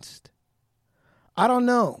experienced. I don't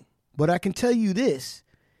know. But I can tell you this.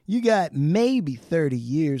 You got maybe 30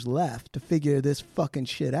 years left to figure this fucking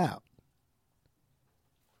shit out.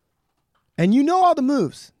 And you know all the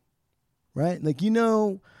moves, right? Like, you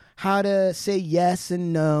know how to say yes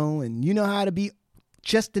and no, and you know how to be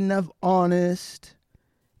just enough honest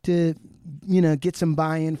to, get some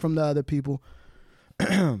buy-in from the other people.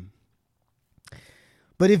 But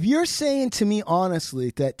if you're saying to me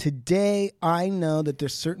honestly that today I know that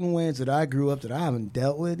there's certain ways that I grew up that I haven't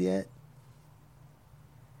dealt with yet,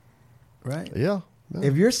 right? Yeah.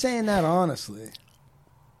 If you're saying that honestly,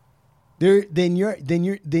 then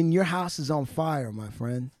your house is on fire, my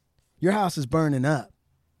friend. Your house is burning up.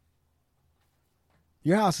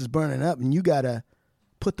 Your house is burning up, and you gotta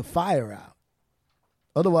put the fire out.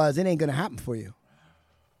 Otherwise, it ain't gonna happen for you.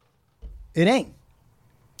 It ain't.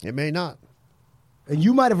 It may not. And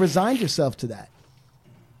you might have resigned yourself to that.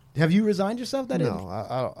 Have you resigned yourself to that? No,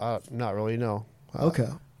 I not really. No. Okay.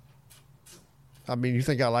 I mean, you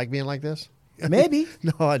think I like being like this? Maybe.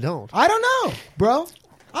 No, I don't. I don't know, bro.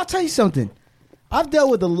 I'll tell you something. I've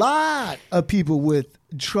dealt with a lot of people with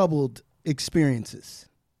troubled experiences.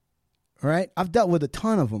 All right? I've dealt with a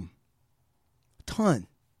ton of them.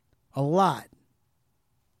 A lot.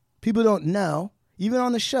 People don't know, even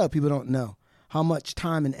on the show, people don't know how much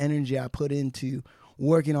time and energy I put into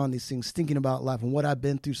working on these things, thinking about life and what I've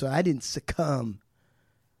been through so I didn't succumb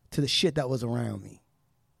to the shit that was around me.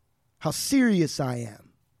 How serious I am.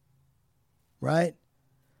 Right?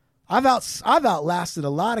 I've outlasted a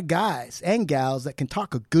lot of guys and gals that can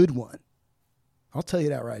talk a good one. I'll tell you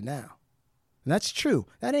that right now. And that's true.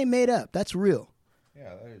 That ain't made up. That's real.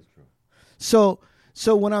 Yeah, that is true.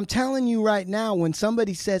 So when I'm telling you right now, when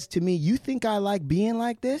somebody says to me, you think I like being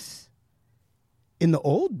like this? In the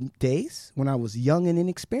old days, when I was young and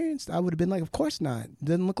inexperienced, I would have been like, of course not. It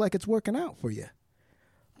doesn't look like it's working out for you.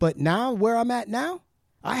 But now, where I'm at now,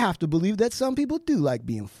 I have to believe that some people do like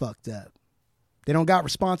being fucked up. They don't got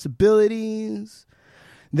responsibilities.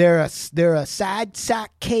 They're a sad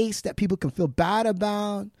sack case that people can feel bad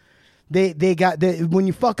about. When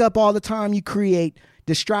you fuck up all the time, you create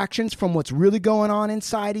distractions from what's really going on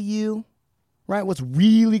inside of you, right? What's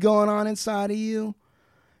really going on inside of you.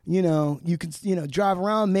 You know, you can, drive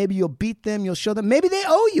around. Maybe you'll beat them. You'll show them. Maybe they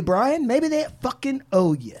owe you, Brian. Maybe they fucking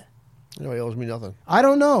owe you. No, he owes me nothing. I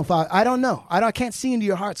don't know. I don't know. I can't see into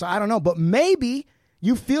your heart, so I don't know. But maybe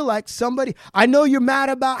you feel like somebody. I know you're mad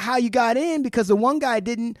about how you got in because the one guy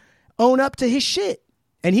didn't own up to his shit,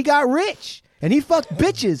 and he got rich, and he fucked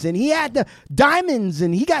bitches, and he had the diamonds,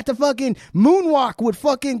 and he got to fucking moonwalk with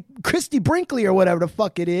fucking Christy Brinkley or whatever the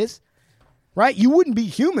fuck it is. Right? You wouldn't be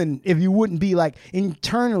human if you wouldn't be like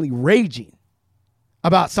internally raging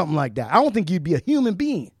about something like that. I don't think you'd be a human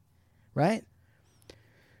being. Right?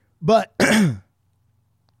 But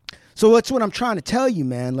so that's what I'm trying to tell you,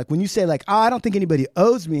 man. Like when you say like, oh, I don't think anybody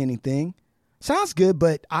owes me anything. Sounds good.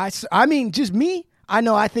 But I mean, just me.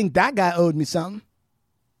 I think that guy owed me something.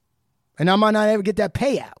 And I might not ever get that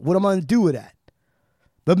payout. What am I going to do with that?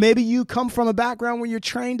 But maybe you come from a background where you're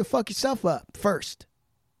trained to fuck yourself up first.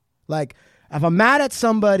 Like, if I'm mad at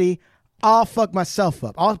somebody, I'll fuck myself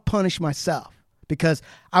up. I'll punish myself because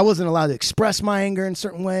I wasn't allowed to express my anger in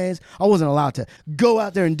certain ways. I wasn't allowed to go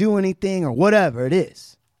out there and do anything or whatever it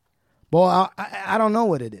is. Boy, I don't know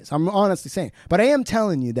what it is. I'm honestly saying. But I am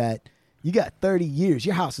telling you that you got 30 years.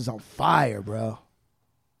 Your house is on fire, bro.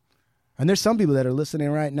 And there's some people that are listening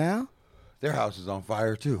right now. Their house is on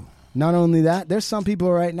fire, too. Not only that, there's some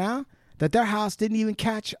people right now that their house didn't even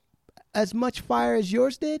catch as much fire as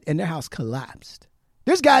yours did, and their house collapsed.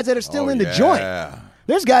 There's guys that are still in the joint.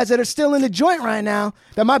 There's guys that are still in the joint right now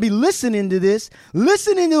that might be listening to this,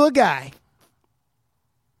 listening to a guy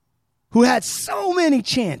who had so many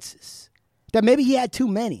chances that maybe he had too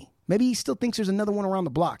many. Maybe he still thinks there's another one around the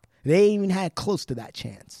block. They ain't even had close to that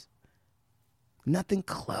chance. Nothing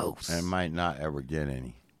close. And might not ever get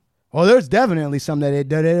any. Well, there's definitely some that they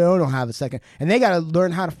don't have a second. And they got to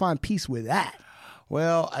learn how to find peace with that.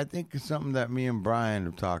 Well, I think it's something that me and Brian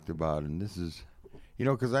have talked about, and this is,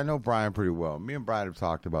 because I know Brian pretty well. Me and Brian have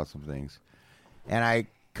talked about some things, and I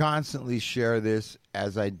constantly share this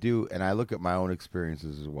as I do, and I look at my own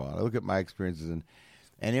experiences as well. I look at my experiences,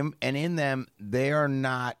 and in them, they are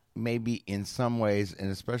not maybe in some ways, and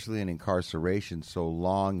especially in incarceration, so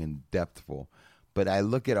long and depthful, but I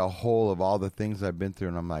look at a whole of all the things I've been through,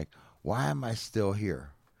 and I'm like, why am I still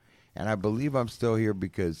here? And I believe I'm still here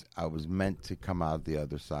because I was meant to come out the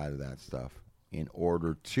other side of that stuff in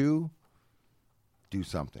order to do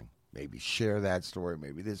something. Maybe share that story,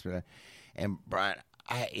 maybe this or that. And Brian,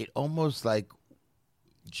 it almost like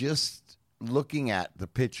just looking at the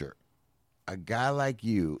picture, a guy like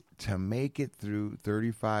you to make it through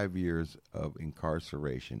 35 years of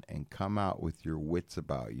incarceration and come out with your wits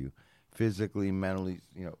about you, physically, mentally,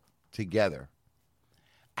 together.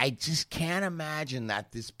 I just can't imagine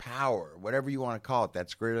that this power, whatever you want to call it,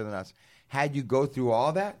 that's greater than us, had you go through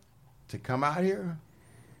all that to come out here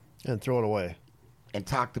and throw it away and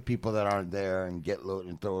talk to people that aren't there and get loaded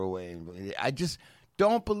and throw it away. I just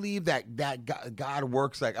don't believe that God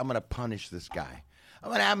works like, I'm going to punish this guy. I'm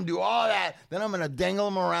going to have him do all that. Then I'm going to dangle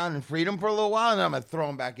him around and freedom for a little while, and then I'm going to throw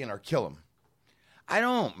him back in or kill him. I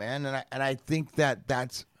don't, man. And I think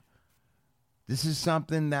this is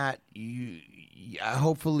something that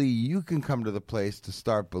hopefully you can come to the place to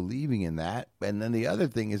start believing in that. And then the other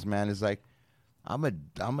thing is, man, is like, I'm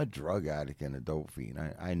a drug addict and a dope fiend.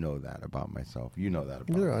 I know that about myself. You know that about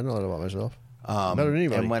me. Yeah, I know that about myself. Better than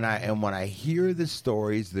anybody. And when I hear the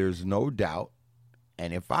stories, there's no doubt.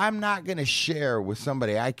 And if I'm not going to share with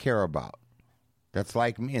somebody I care about that's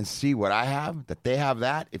like me and see what I have, that they have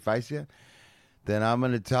that, if I see it, then I'm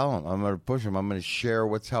going to tell them. I'm going to push them. I'm going to share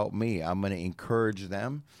what's helped me. I'm going to encourage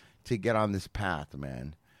them to get on this path,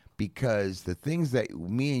 man. Because the things that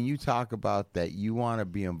me and you talk about that you want to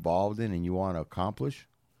be involved in and you want to accomplish,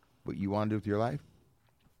 what you want to do with your life,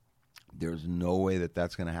 there's no way that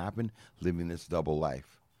that's going to happen living this double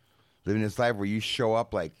life. Living this life where you show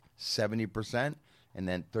up like 70% and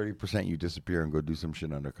then 30% you disappear and go do some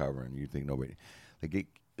shit undercover and you think nobody.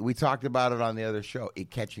 We talked about it on the other show,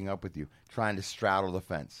 it catching up with you, trying to straddle the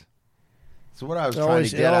fence. So what I was trying to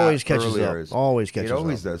get at earlier is... Always catches up. It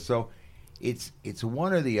always does. So it's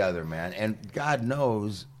one or the other, man. And God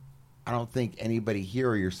knows, I don't think anybody here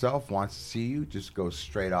or yourself wants to see you just go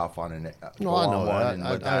straight off on an... No, I know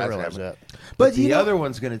that. I realize that. But the other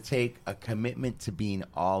one's going to take a commitment to being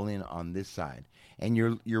all in on this side. And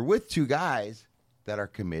you're with two guys that are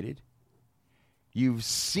committed. You've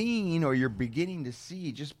seen, or you're beginning to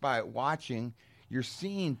see, just by watching, you're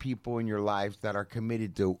seeing people in your life that are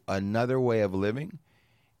committed to another way of living,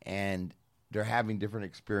 and they're having different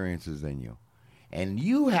experiences than you. And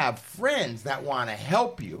you have friends that want to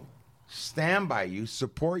help you, stand by you,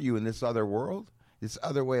 support you in this other world, this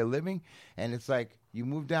other way of living. And it's like, you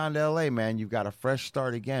move down to L.A., man, you've got a fresh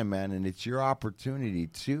start again, man, and it's your opportunity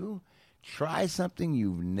to try something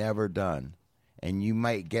you've never done, and you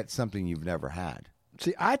might get something you've never had.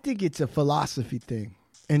 See, I think it's a philosophy thing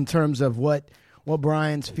in terms of what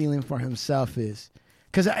Brian's feeling for himself is.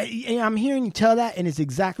 Because I'm hearing you tell that, and it's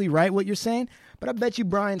exactly right what you're saying, but I bet you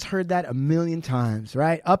Brian's heard that a million times,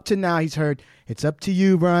 right? Up to now, he's heard, it's up to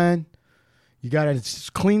you, Brian. You got a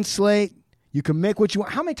clean slate. You can make what you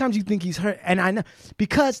want. How many times do you think he's heard? And I know,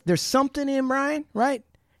 because there's something in Brian, right?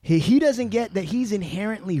 He doesn't get that he's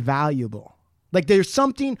inherently valuable. Like, there's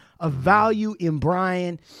something of value in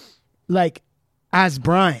Brian, like, as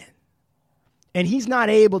Brian. And he's not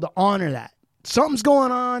able to honor that. Something's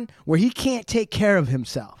going on where he can't take care of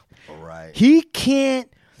himself. Right. He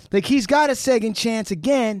can't, like, he's got a second chance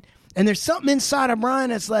again, and there's something inside of Brian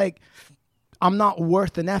that's like, I'm not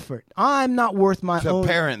worth an effort. I'm not worth my own. To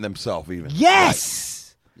parent themselves, even.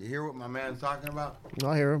 Yes! Right. You hear what my man's talking about?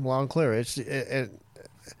 I hear him loud and clear.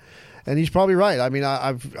 And he's probably right. I mean,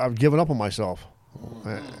 I've given up on myself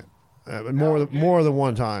more than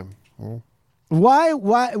one time. Why?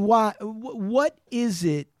 What is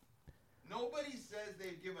it? Nobody says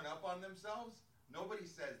they've given up on themselves. Nobody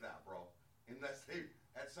says that, bro. Unless they've,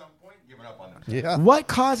 at some point, given up on themselves. Yeah. What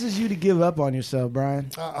causes you to give up on yourself, Brian?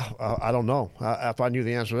 I don't know. If I knew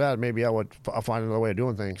the answer to that, maybe I'll find another way of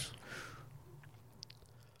doing things.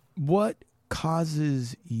 What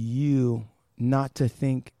causes you not to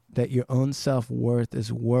think that your own self-worth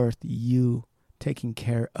is worth you taking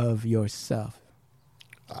care of yourself?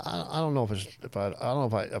 I don't know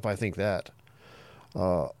if I think that.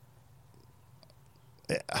 I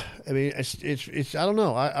mean, it's. I don't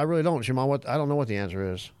know. I really don't, Shimon. I don't know what the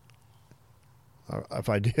answer is. If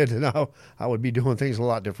I did, then I would be doing things a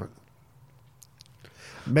lot different.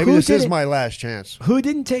 Maybe this is my last chance. Who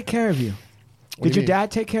didn't take care of you? Did your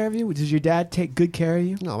dad take care of you? Did your dad take good care of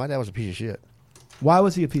you? No, my dad was a piece of shit. Why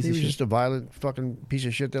was he a piece of shit? He was just a violent fucking piece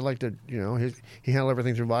of shit that liked to, he handled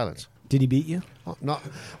everything through violence. Did he beat you?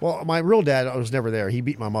 Well, my real dad was never there. He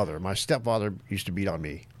beat my mother. My stepfather used to beat on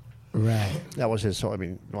me. Right. That was his. I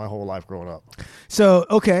mean, my whole life growing up. So,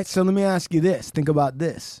 okay. So let me ask you this. Think about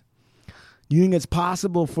this. Do you think it's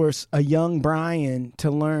possible for a young Brian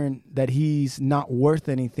to learn that he's not worth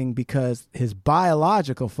anything because his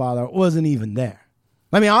biological father wasn't even there?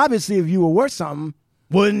 I mean, obviously, if you were worth something,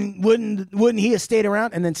 wouldn't he have stayed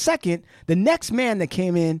around? And then second, the next man that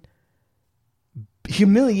came in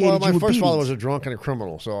humiliated you. Well, my first father beatings. was a drunk and a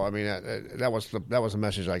criminal, so I mean that was the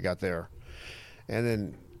message I got there. And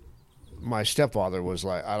then my stepfather was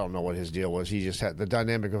like, I don't know what his deal was. He just had the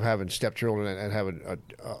dynamic of having stepchildren and having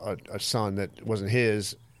a son that wasn't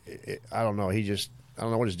his. I don't know. I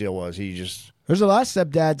don't know what his deal was. There's a lot of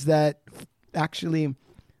stepdads that actually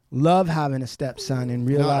love having a stepson and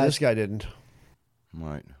realize. No, this guy didn't.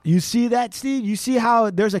 Right. You see that, Steve? You see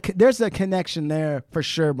how there's a connection there for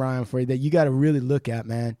sure, Brian, for you that you got to really look at,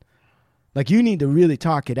 man. Like, you need to really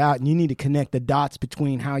talk it out, and you need to connect the dots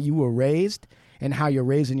between how you were raised and how you're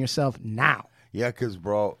raising yourself now. Yeah, because,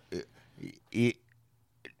 bro, do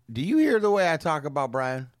you hear the way I talk about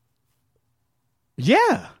Brian?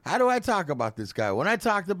 Yeah. How do I talk about this guy? When I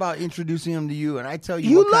talked about introducing him to you, and I tell you,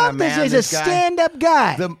 You what kind love of this man as a this guy, stand-up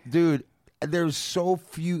guy. Dude, there's so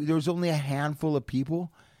few. There's only a handful of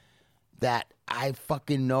people that I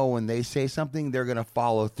fucking know when they say something, they're gonna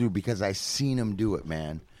follow through because I seen them do it,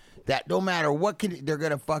 man. That no matter what, they're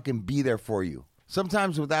gonna fucking be there for you.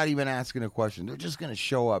 Sometimes without even asking a question, they're just gonna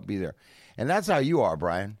show up, be there, and that's how you are,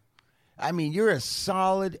 Brian. I mean, you're as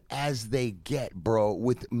solid as they get, bro.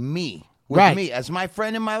 With me, me as my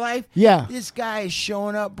friend in my life. Yeah, this guy is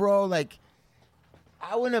showing up, bro. Like,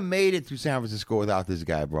 I wouldn't have made it through San Francisco without this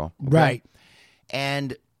guy, bro. Okay? Right.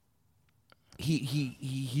 And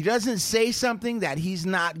he doesn't say something that he's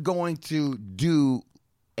not going to do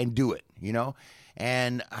and do it, you know?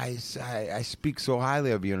 And I speak so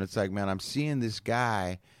highly of you, and it's like, man, I'm seeing this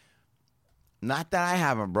guy. Not that I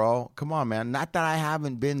haven't, bro. Come on, man. Not that I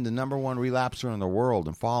haven't been the number one relapser in the world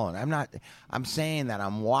and fallen. I'm saying that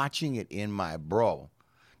I'm watching it in my bro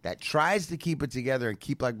that tries to keep it together and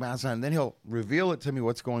keep like mouse on. And then he'll reveal it to me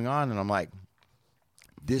what's going on, and I'm like,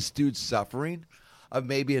 this dude's suffering of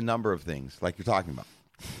maybe a number of things, like you're talking about.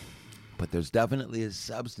 But there's definitely a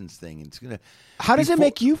substance thing. It's gonna. How does it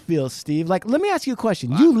make you feel, Steve? Like, let me ask you a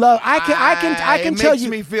question. You love. I can tell you. It makes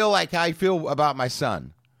me feel like how I feel about my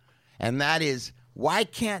son, and that is why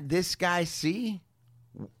can't this guy see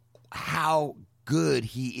how good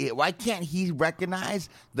he is? Why can't he recognize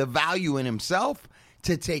the value in himself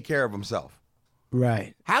to take care of himself?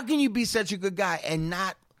 Right. How can you be such a good guy and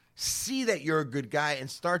not see that you're a good guy and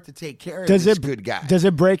start to take care of Does this it good guy? Does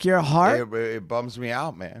it break your heart? It bums me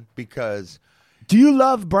out, man, because Do you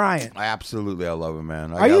love Brian? I love him,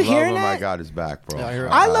 man. Are you hearing him. that? I got his back, bro.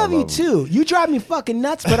 I love you too. You drive me fucking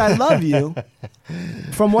nuts, but I love you.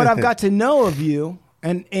 From what I've got to know of you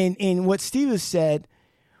and what Steve has said.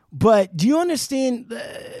 But do you understand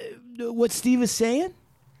what Steve is saying?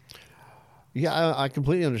 Yeah, I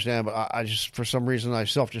completely understand, but I just, for some reason, I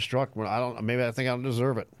self-destruct when maybe I think I don't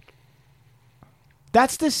deserve it.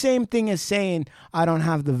 That's the same thing as saying I don't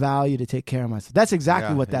have the value to take care of myself. That's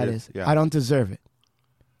exactly what that is. Yeah. I don't deserve it.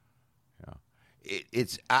 Yeah.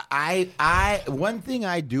 I one thing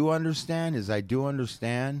I do understand is I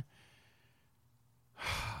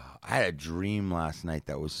had a dream last night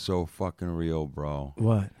that was so fucking real, bro.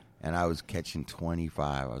 What? And I was catching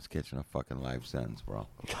 25. I was catching a fucking life sentence, bro.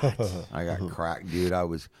 I got cracked, dude.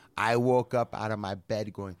 I woke up out of my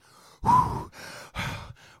bed going,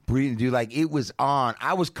 breathing, dude, like it was on.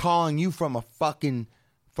 I was calling you from a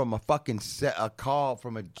call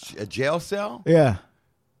from a jail cell. Yeah.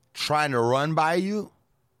 Trying to run by you,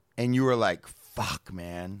 and you were like, fuck,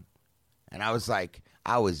 man. And I was like,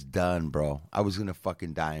 I was done, bro. I was gonna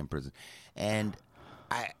fucking die in prison. And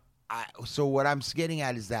so what I'm getting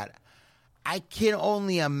at is that I can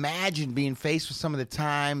only imagine being faced with some of the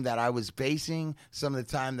time that I was facing, some of the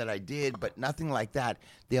time that I did, but nothing like that.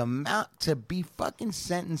 The amount to be fucking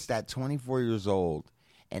sentenced at 24 years old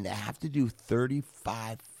and to have to do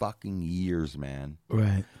 35 fucking years, man.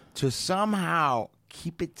 Right. To somehow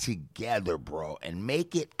keep it together, bro, and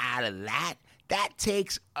make it out of that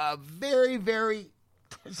takes a very, very,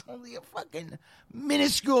 there's only a fucking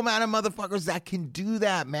minuscule amount of motherfuckers that can do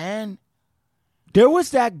that, man. There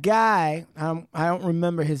was that guy, I don't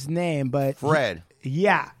remember his name, but Fred.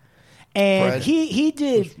 Yeah. And Fred. he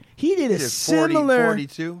did a similar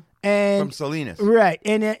 42 and from Salinas. Right.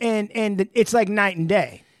 And it's like night and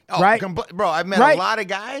day. Oh, right? Bro, I've met Right. a lot of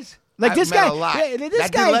guys. Like I've this met guy, a lot. yeah, this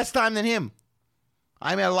that guy did less time than him.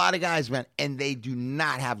 I met a lot of guys, man, and they do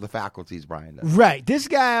not have the faculties Brian does. Right. This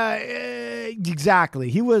guy, exactly.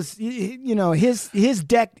 He was, his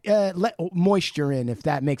deck let moisture in, if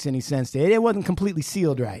that makes any sense to it. It wasn't completely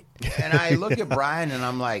sealed right. And I look at Brian and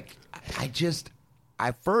I'm like,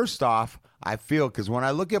 first off, I feel, because when I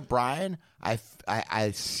look at Brian, I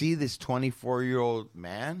see this 24-year-old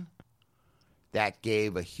man that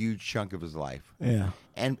gave a huge chunk of his life. Yeah.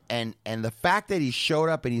 And the fact that he showed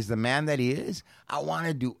up and he's the man that he is, I want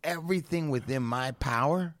to do everything within my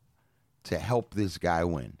power to help this guy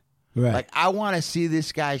win. Right. Like, I want to see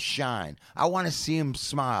this guy shine. I want to see him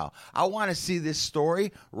smile. I want to see this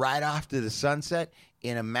story right off to the sunset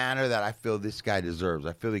in a manner that I feel this guy deserves.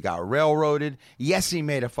 I feel he got railroaded. Yes, he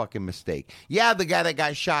made a fucking mistake. Yeah, the guy that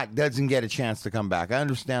got shot doesn't get a chance to come back. I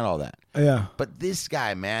understand all that. Yeah. But this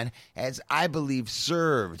guy, man, as I believe,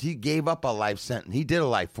 served. He gave up a life sentence. He did a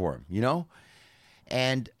life for him, you know?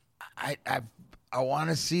 And I want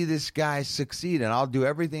to see this guy succeed, and I'll do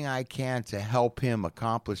everything I can to help him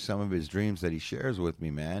accomplish some of his dreams that he shares with me,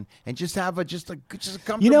 man. And just have a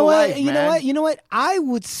comfortable life, man. You know what? I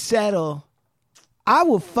would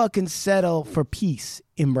fucking settle for peace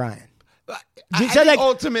in Brian. I think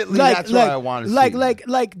ultimately, that's what I want to see.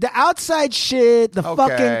 Like the outside shit, the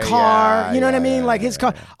fucking car, you know what I mean? Like his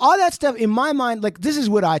car, all that stuff in my mind, like this is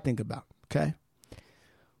what I think about, okay?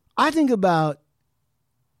 I think about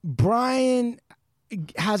Brian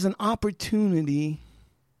has an opportunity,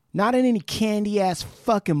 not in any candy-ass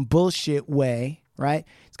fucking bullshit way, right?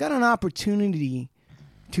 He's got an opportunity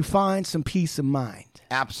to find some peace of mind.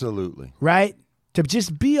 Absolutely. Right? To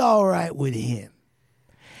just be all right with him.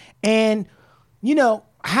 And,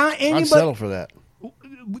 how anybody... I'd settle for that.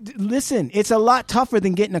 Listen, it's a lot tougher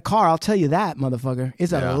than getting a car. I'll tell you that, motherfucker.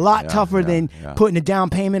 It's a lot tougher than putting a down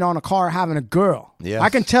payment on a car, having a girl. Yes. I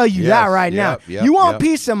can tell you that right now. You want yep.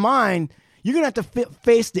 peace of mind, you're going to have to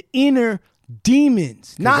face the inner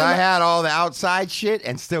demons. Because I had all the outside shit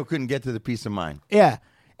and still couldn't get to the peace of mind. Yeah.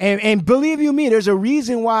 And believe you me, there's a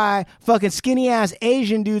reason why fucking skinny-ass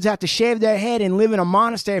Asian dudes have to shave their head and live in a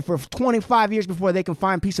monastery for 25 years before they can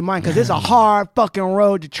find peace of mind, because it's a hard fucking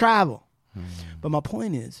road to travel. But my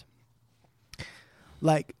point is,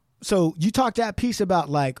 like, so you talked that piece about,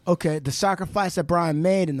 like, okay, the sacrifice that Brian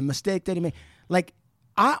made and the mistake that he made. Like,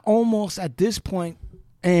 I almost at this point,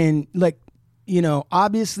 and, like,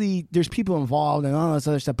 obviously there's people involved and all this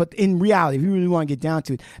other stuff, but in reality, if you really want to get down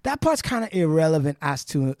to it, that part's kind of irrelevant as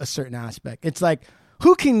to a certain aspect. It's like,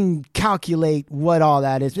 who can calculate what all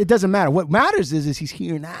that is? It doesn't matter. What matters is he's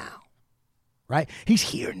here now, right? He's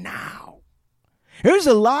here now. There's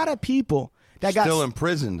a lot of people that got still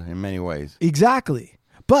imprisoned in many ways. Exactly.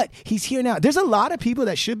 But he's here now. There's a lot of people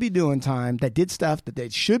that should be doing time, that did stuff that they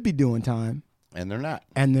should be doing time. And they're not.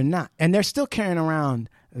 And they're not. And they're still carrying around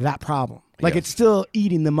that problem. Like Yes. it's still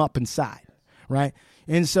eating them up inside, right?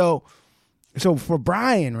 And so for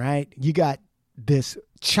Brian, right, you got this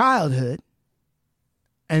childhood,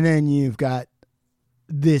 and then you've got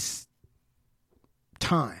this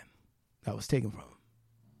time that was taken from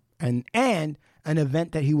him. And an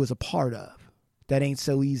event that he was a part of that ain't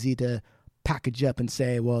so easy to package up and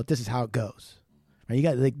say, well, this is how it goes. Right? You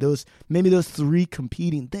got like those three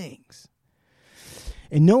competing things.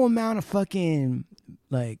 And no amount of fucking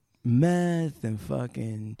like meth and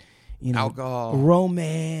fucking, you know, alcohol,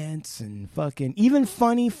 romance and fucking even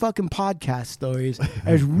funny fucking podcast stories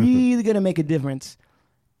is really gonna make a difference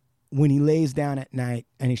when he lays down at night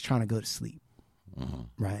and he's trying to go to sleep.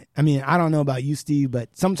 Right. I mean, I don't know about you, Steve, but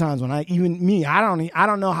sometimes when I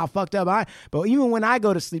don't know how fucked up but even when I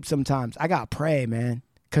go to sleep, sometimes I gotta pray, man,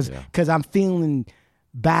 because I'm feeling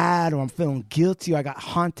bad or I'm feeling guilty or I got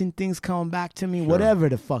haunting things coming back to me, whatever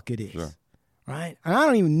the fuck it is. Sure. Right. And I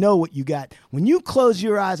don't even know what you got when you close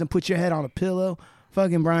your eyes and put your head on a pillow.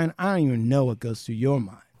 Fucking Brian, I don't even know what goes through your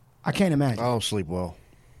mind. I can't imagine. I don't sleep well.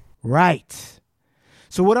 Right.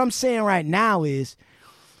 So what I'm saying right now is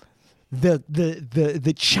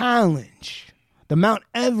the challenge, the Mount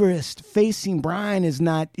Everest facing Brian is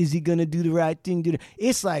not, is he going to do the right thing?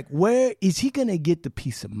 It's like, where is he going to get the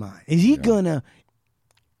peace of mind? Is he going to?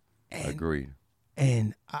 Agreed.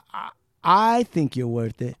 And I think you're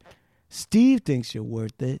worth it. Steve thinks you're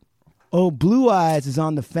worth it. Oh, Blue Eyes is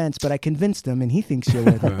on the fence, but I convinced him, and he thinks you're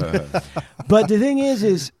worth it. But the thing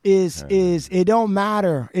is it don't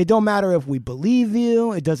matter. It don't matter if we believe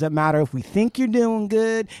you. It doesn't matter if we think you're doing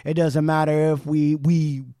good. It doesn't matter if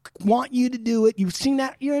we want you to do it. You've seen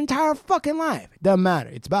that your entire fucking life. It doesn't matter.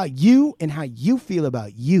 It's about you and how you feel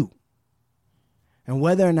about you, and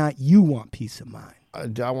whether or not you want peace of mind.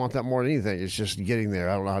 I want that more than anything. It's just getting there.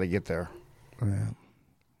 I don't know how to get there.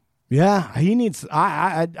 Yeah, he needs. In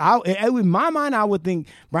my mind, I would think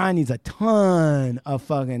Brian needs a ton of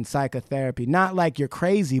fucking psychotherapy. Not like you're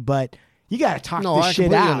crazy, but you got to talk this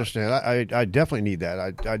shit out. I understand. I definitely need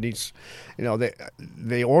that. I need, you know,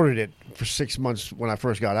 they ordered it for 6 months when I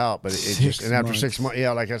first got out, but it just, and after 6 months,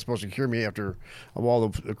 yeah, like that's supposed to cure me after all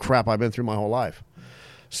the crap I've been through my whole life.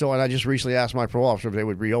 So, and I just recently asked my parole officer if they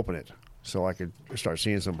would reopen it so I could start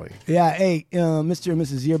seeing somebody. Yeah, hey, Mr. and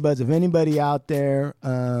Mrs. Earbuds, if anybody out there,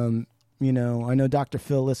 you know, I know Dr.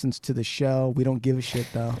 Phil listens to the show. We don't give a shit,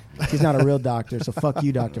 though. He's not a real doctor, so fuck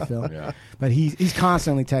you, Dr. Phil. Yeah. But he's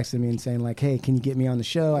constantly texting me and saying, like, hey, can you get me on the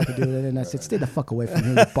show? I could do it. And I said, stay the fuck away from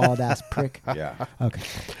him, you bald-ass prick. Yeah. Okay.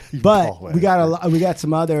 But we got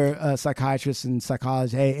some other psychiatrists and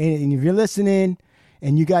psychologists. Hey, and if you're listening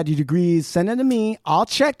and you got your degrees, send them to me. I'll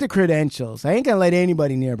check the credentials. I ain't going to let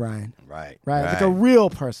anybody near Brian. Right. Like a real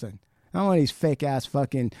person. I don't want these fake-ass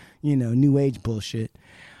fucking, you know, new age bullshit.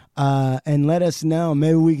 And let us know.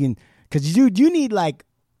 Maybe we can, because you need like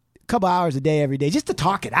a couple hours a day every day just to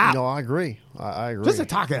talk it out. No, I agree. I agree. Just to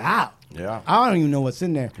talk it out. Yeah. I don't even know what's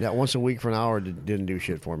in there. Yeah, once a week for an hour didn't do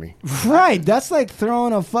shit for me. Right. That's like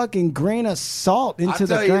throwing a fucking grain of salt into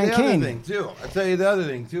the Grand Canyon. I'll tell you the other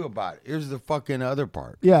thing, too, about it. Here's the fucking other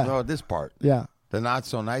part. Yeah. No, this part. Yeah. The not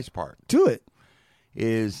so nice part. Do it.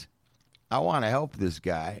 Is I want to help this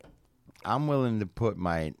guy. I'm willing to put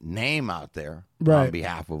my name out there on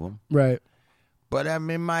behalf of him. Right. But I'm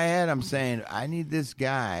in my head, I'm saying, I need this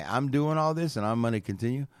guy. I'm doing all this, and I'm going to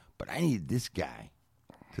continue. But I need this guy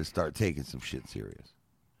to start taking some shit serious.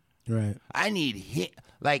 Right. I need him.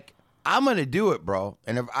 Like, I'm going to do it, bro.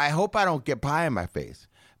 And I hope I don't get pie in my face.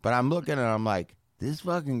 But I'm looking and I'm like, this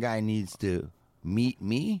fucking guy needs to meet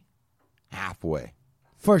me halfway.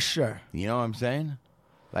 For sure. You know what I'm saying?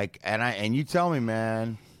 Like, and you tell me,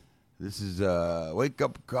 man, this is a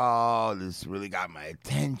wake-up call. This really got my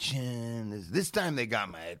attention. This time they got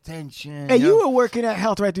my attention. Hey, you were working at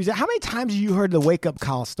Health Right Through. How many times have you heard the wake-up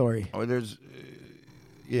call story? Oh, there's...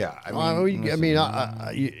 yeah.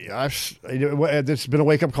 It's been a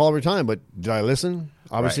wake-up call every time, but did I listen?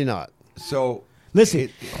 Obviously not. So... Listen,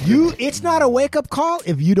 it's not a wake-up call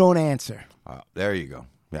if you don't answer. There you go.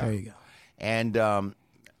 Yeah. There you go. And,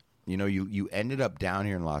 you know, you ended up down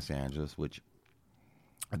here in Los Angeles, which...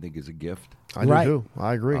 I think is a gift. I do too.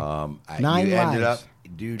 I agree. 9 ended up, lives.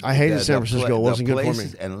 dude. I hated San Francisco. It wasn't good for me.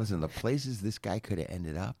 And listen, the places this guy could have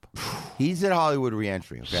ended up. He's at Hollywood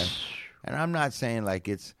Reentry, okay? And I'm not saying like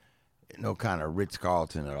it's no kind of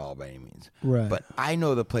Ritz-Carlton at all by any means. Right. But I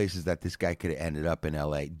know the places that this guy could have ended up in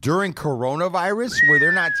L.A. during coronavirus where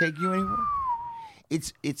they're not taking you anywhere.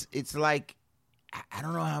 It's like, I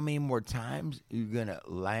don't know how many more times you're going to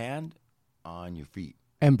land on your feet.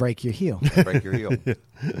 And break your heel. Break your heel.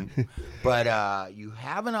 But you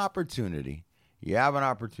have an opportunity. You have an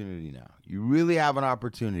opportunity now. You really have an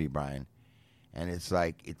opportunity, Brian. And it's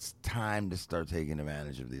like, it's time to start taking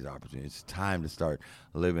advantage of these opportunities. It's time to start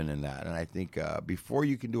living in that. And I think before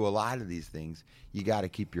you can do a lot of these things, you got to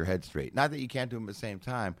keep your head straight. Not that you can't do them at the same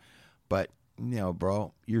time, but, you know,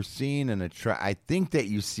 bro, you're seeing I think that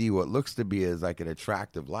you see what looks to be as like an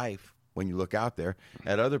attractive life when you look out there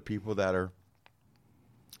at other people that are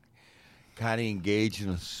kind of engaged in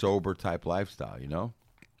a sober type lifestyle, you know?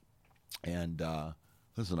 And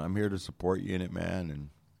listen, I'm here to support you in it, man, and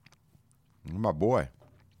you're my boy.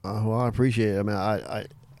 Well, I appreciate it. I mean, I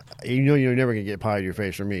you know, you're never gonna get pie to your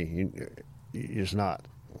face from me. You're just not.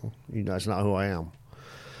 You know, that's not who I am.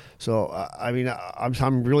 So, I mean,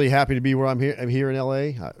 I'm really happy to be where I'm here. I'm here in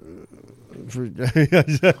L.A. What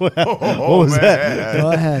was that?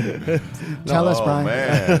 Go ahead. Tell us, Brian.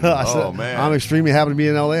 Man. I'm extremely happy to be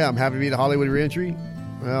in L.A. I'm happy to be the Hollywood reentry.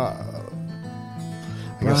 Well,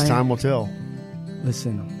 I guess Brian, time will tell.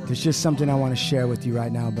 Listen, there's just something I want to share with you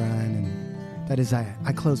right now, Brian, and that is I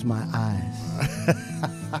close my eyes.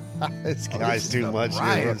 This guy's too much.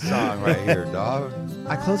 Brian song right here, dog.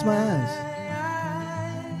 I close my eyes.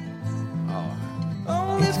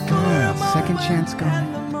 It's gone. Second chance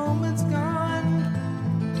gone.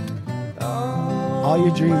 All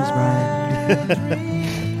your dreams,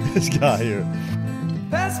 Brian. This guy here.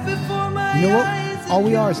 You know what? All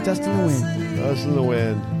we are is dust in the wind. Dust in the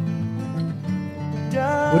wind.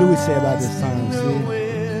 What do we say about this time, Steve?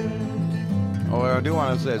 Oh, what I do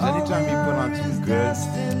want to say is anytime you put on some good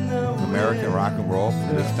American rock and roll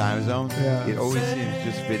for this time zone, Yeah. it always seems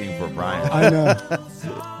just fitting for Brian. I know.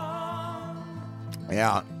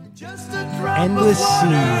 Yeah. Endless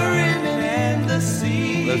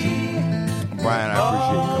sea. Listen, Brian, I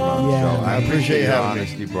appreciate you coming on the Yeah, show. man. I appreciate you your having me.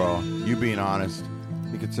 honesty, bro. You being honest. I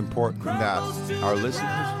think it's important that our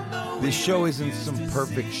listeners, this show isn't some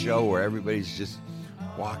perfect show where everybody's just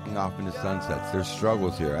walking off into sunsets. There's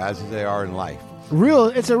struggles here, as they are in life.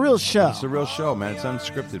 It's a real show. It's a real show, man. It's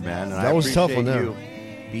unscripted, man. And That was tough on them.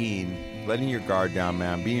 you letting your guard down,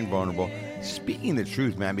 man, being vulnerable, speaking the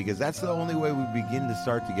truth, man, because that's the only way we begin to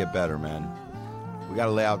start to get better, man. We got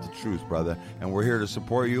to lay out the truth, brother, and we're here to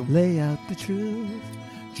support you. Lay out the truth.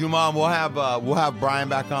 Juman, we'll have Brian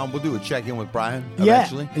back on. We'll do a check-in with Brian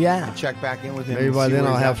eventually. Yeah. And check back in with him. Maybe and by see then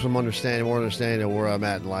where I'll he's have at. some more understanding of where I'm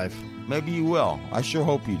at in life. Maybe you will. I sure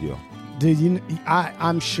hope you do. Dude,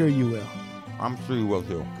 I'm sure you will. I'm sure you will,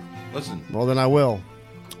 too. Listen, Well, then I will.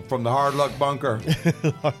 from the Hard Luck Bunker,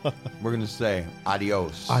 we're going to say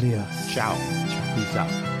adios. Adios. Ciao. Peace out.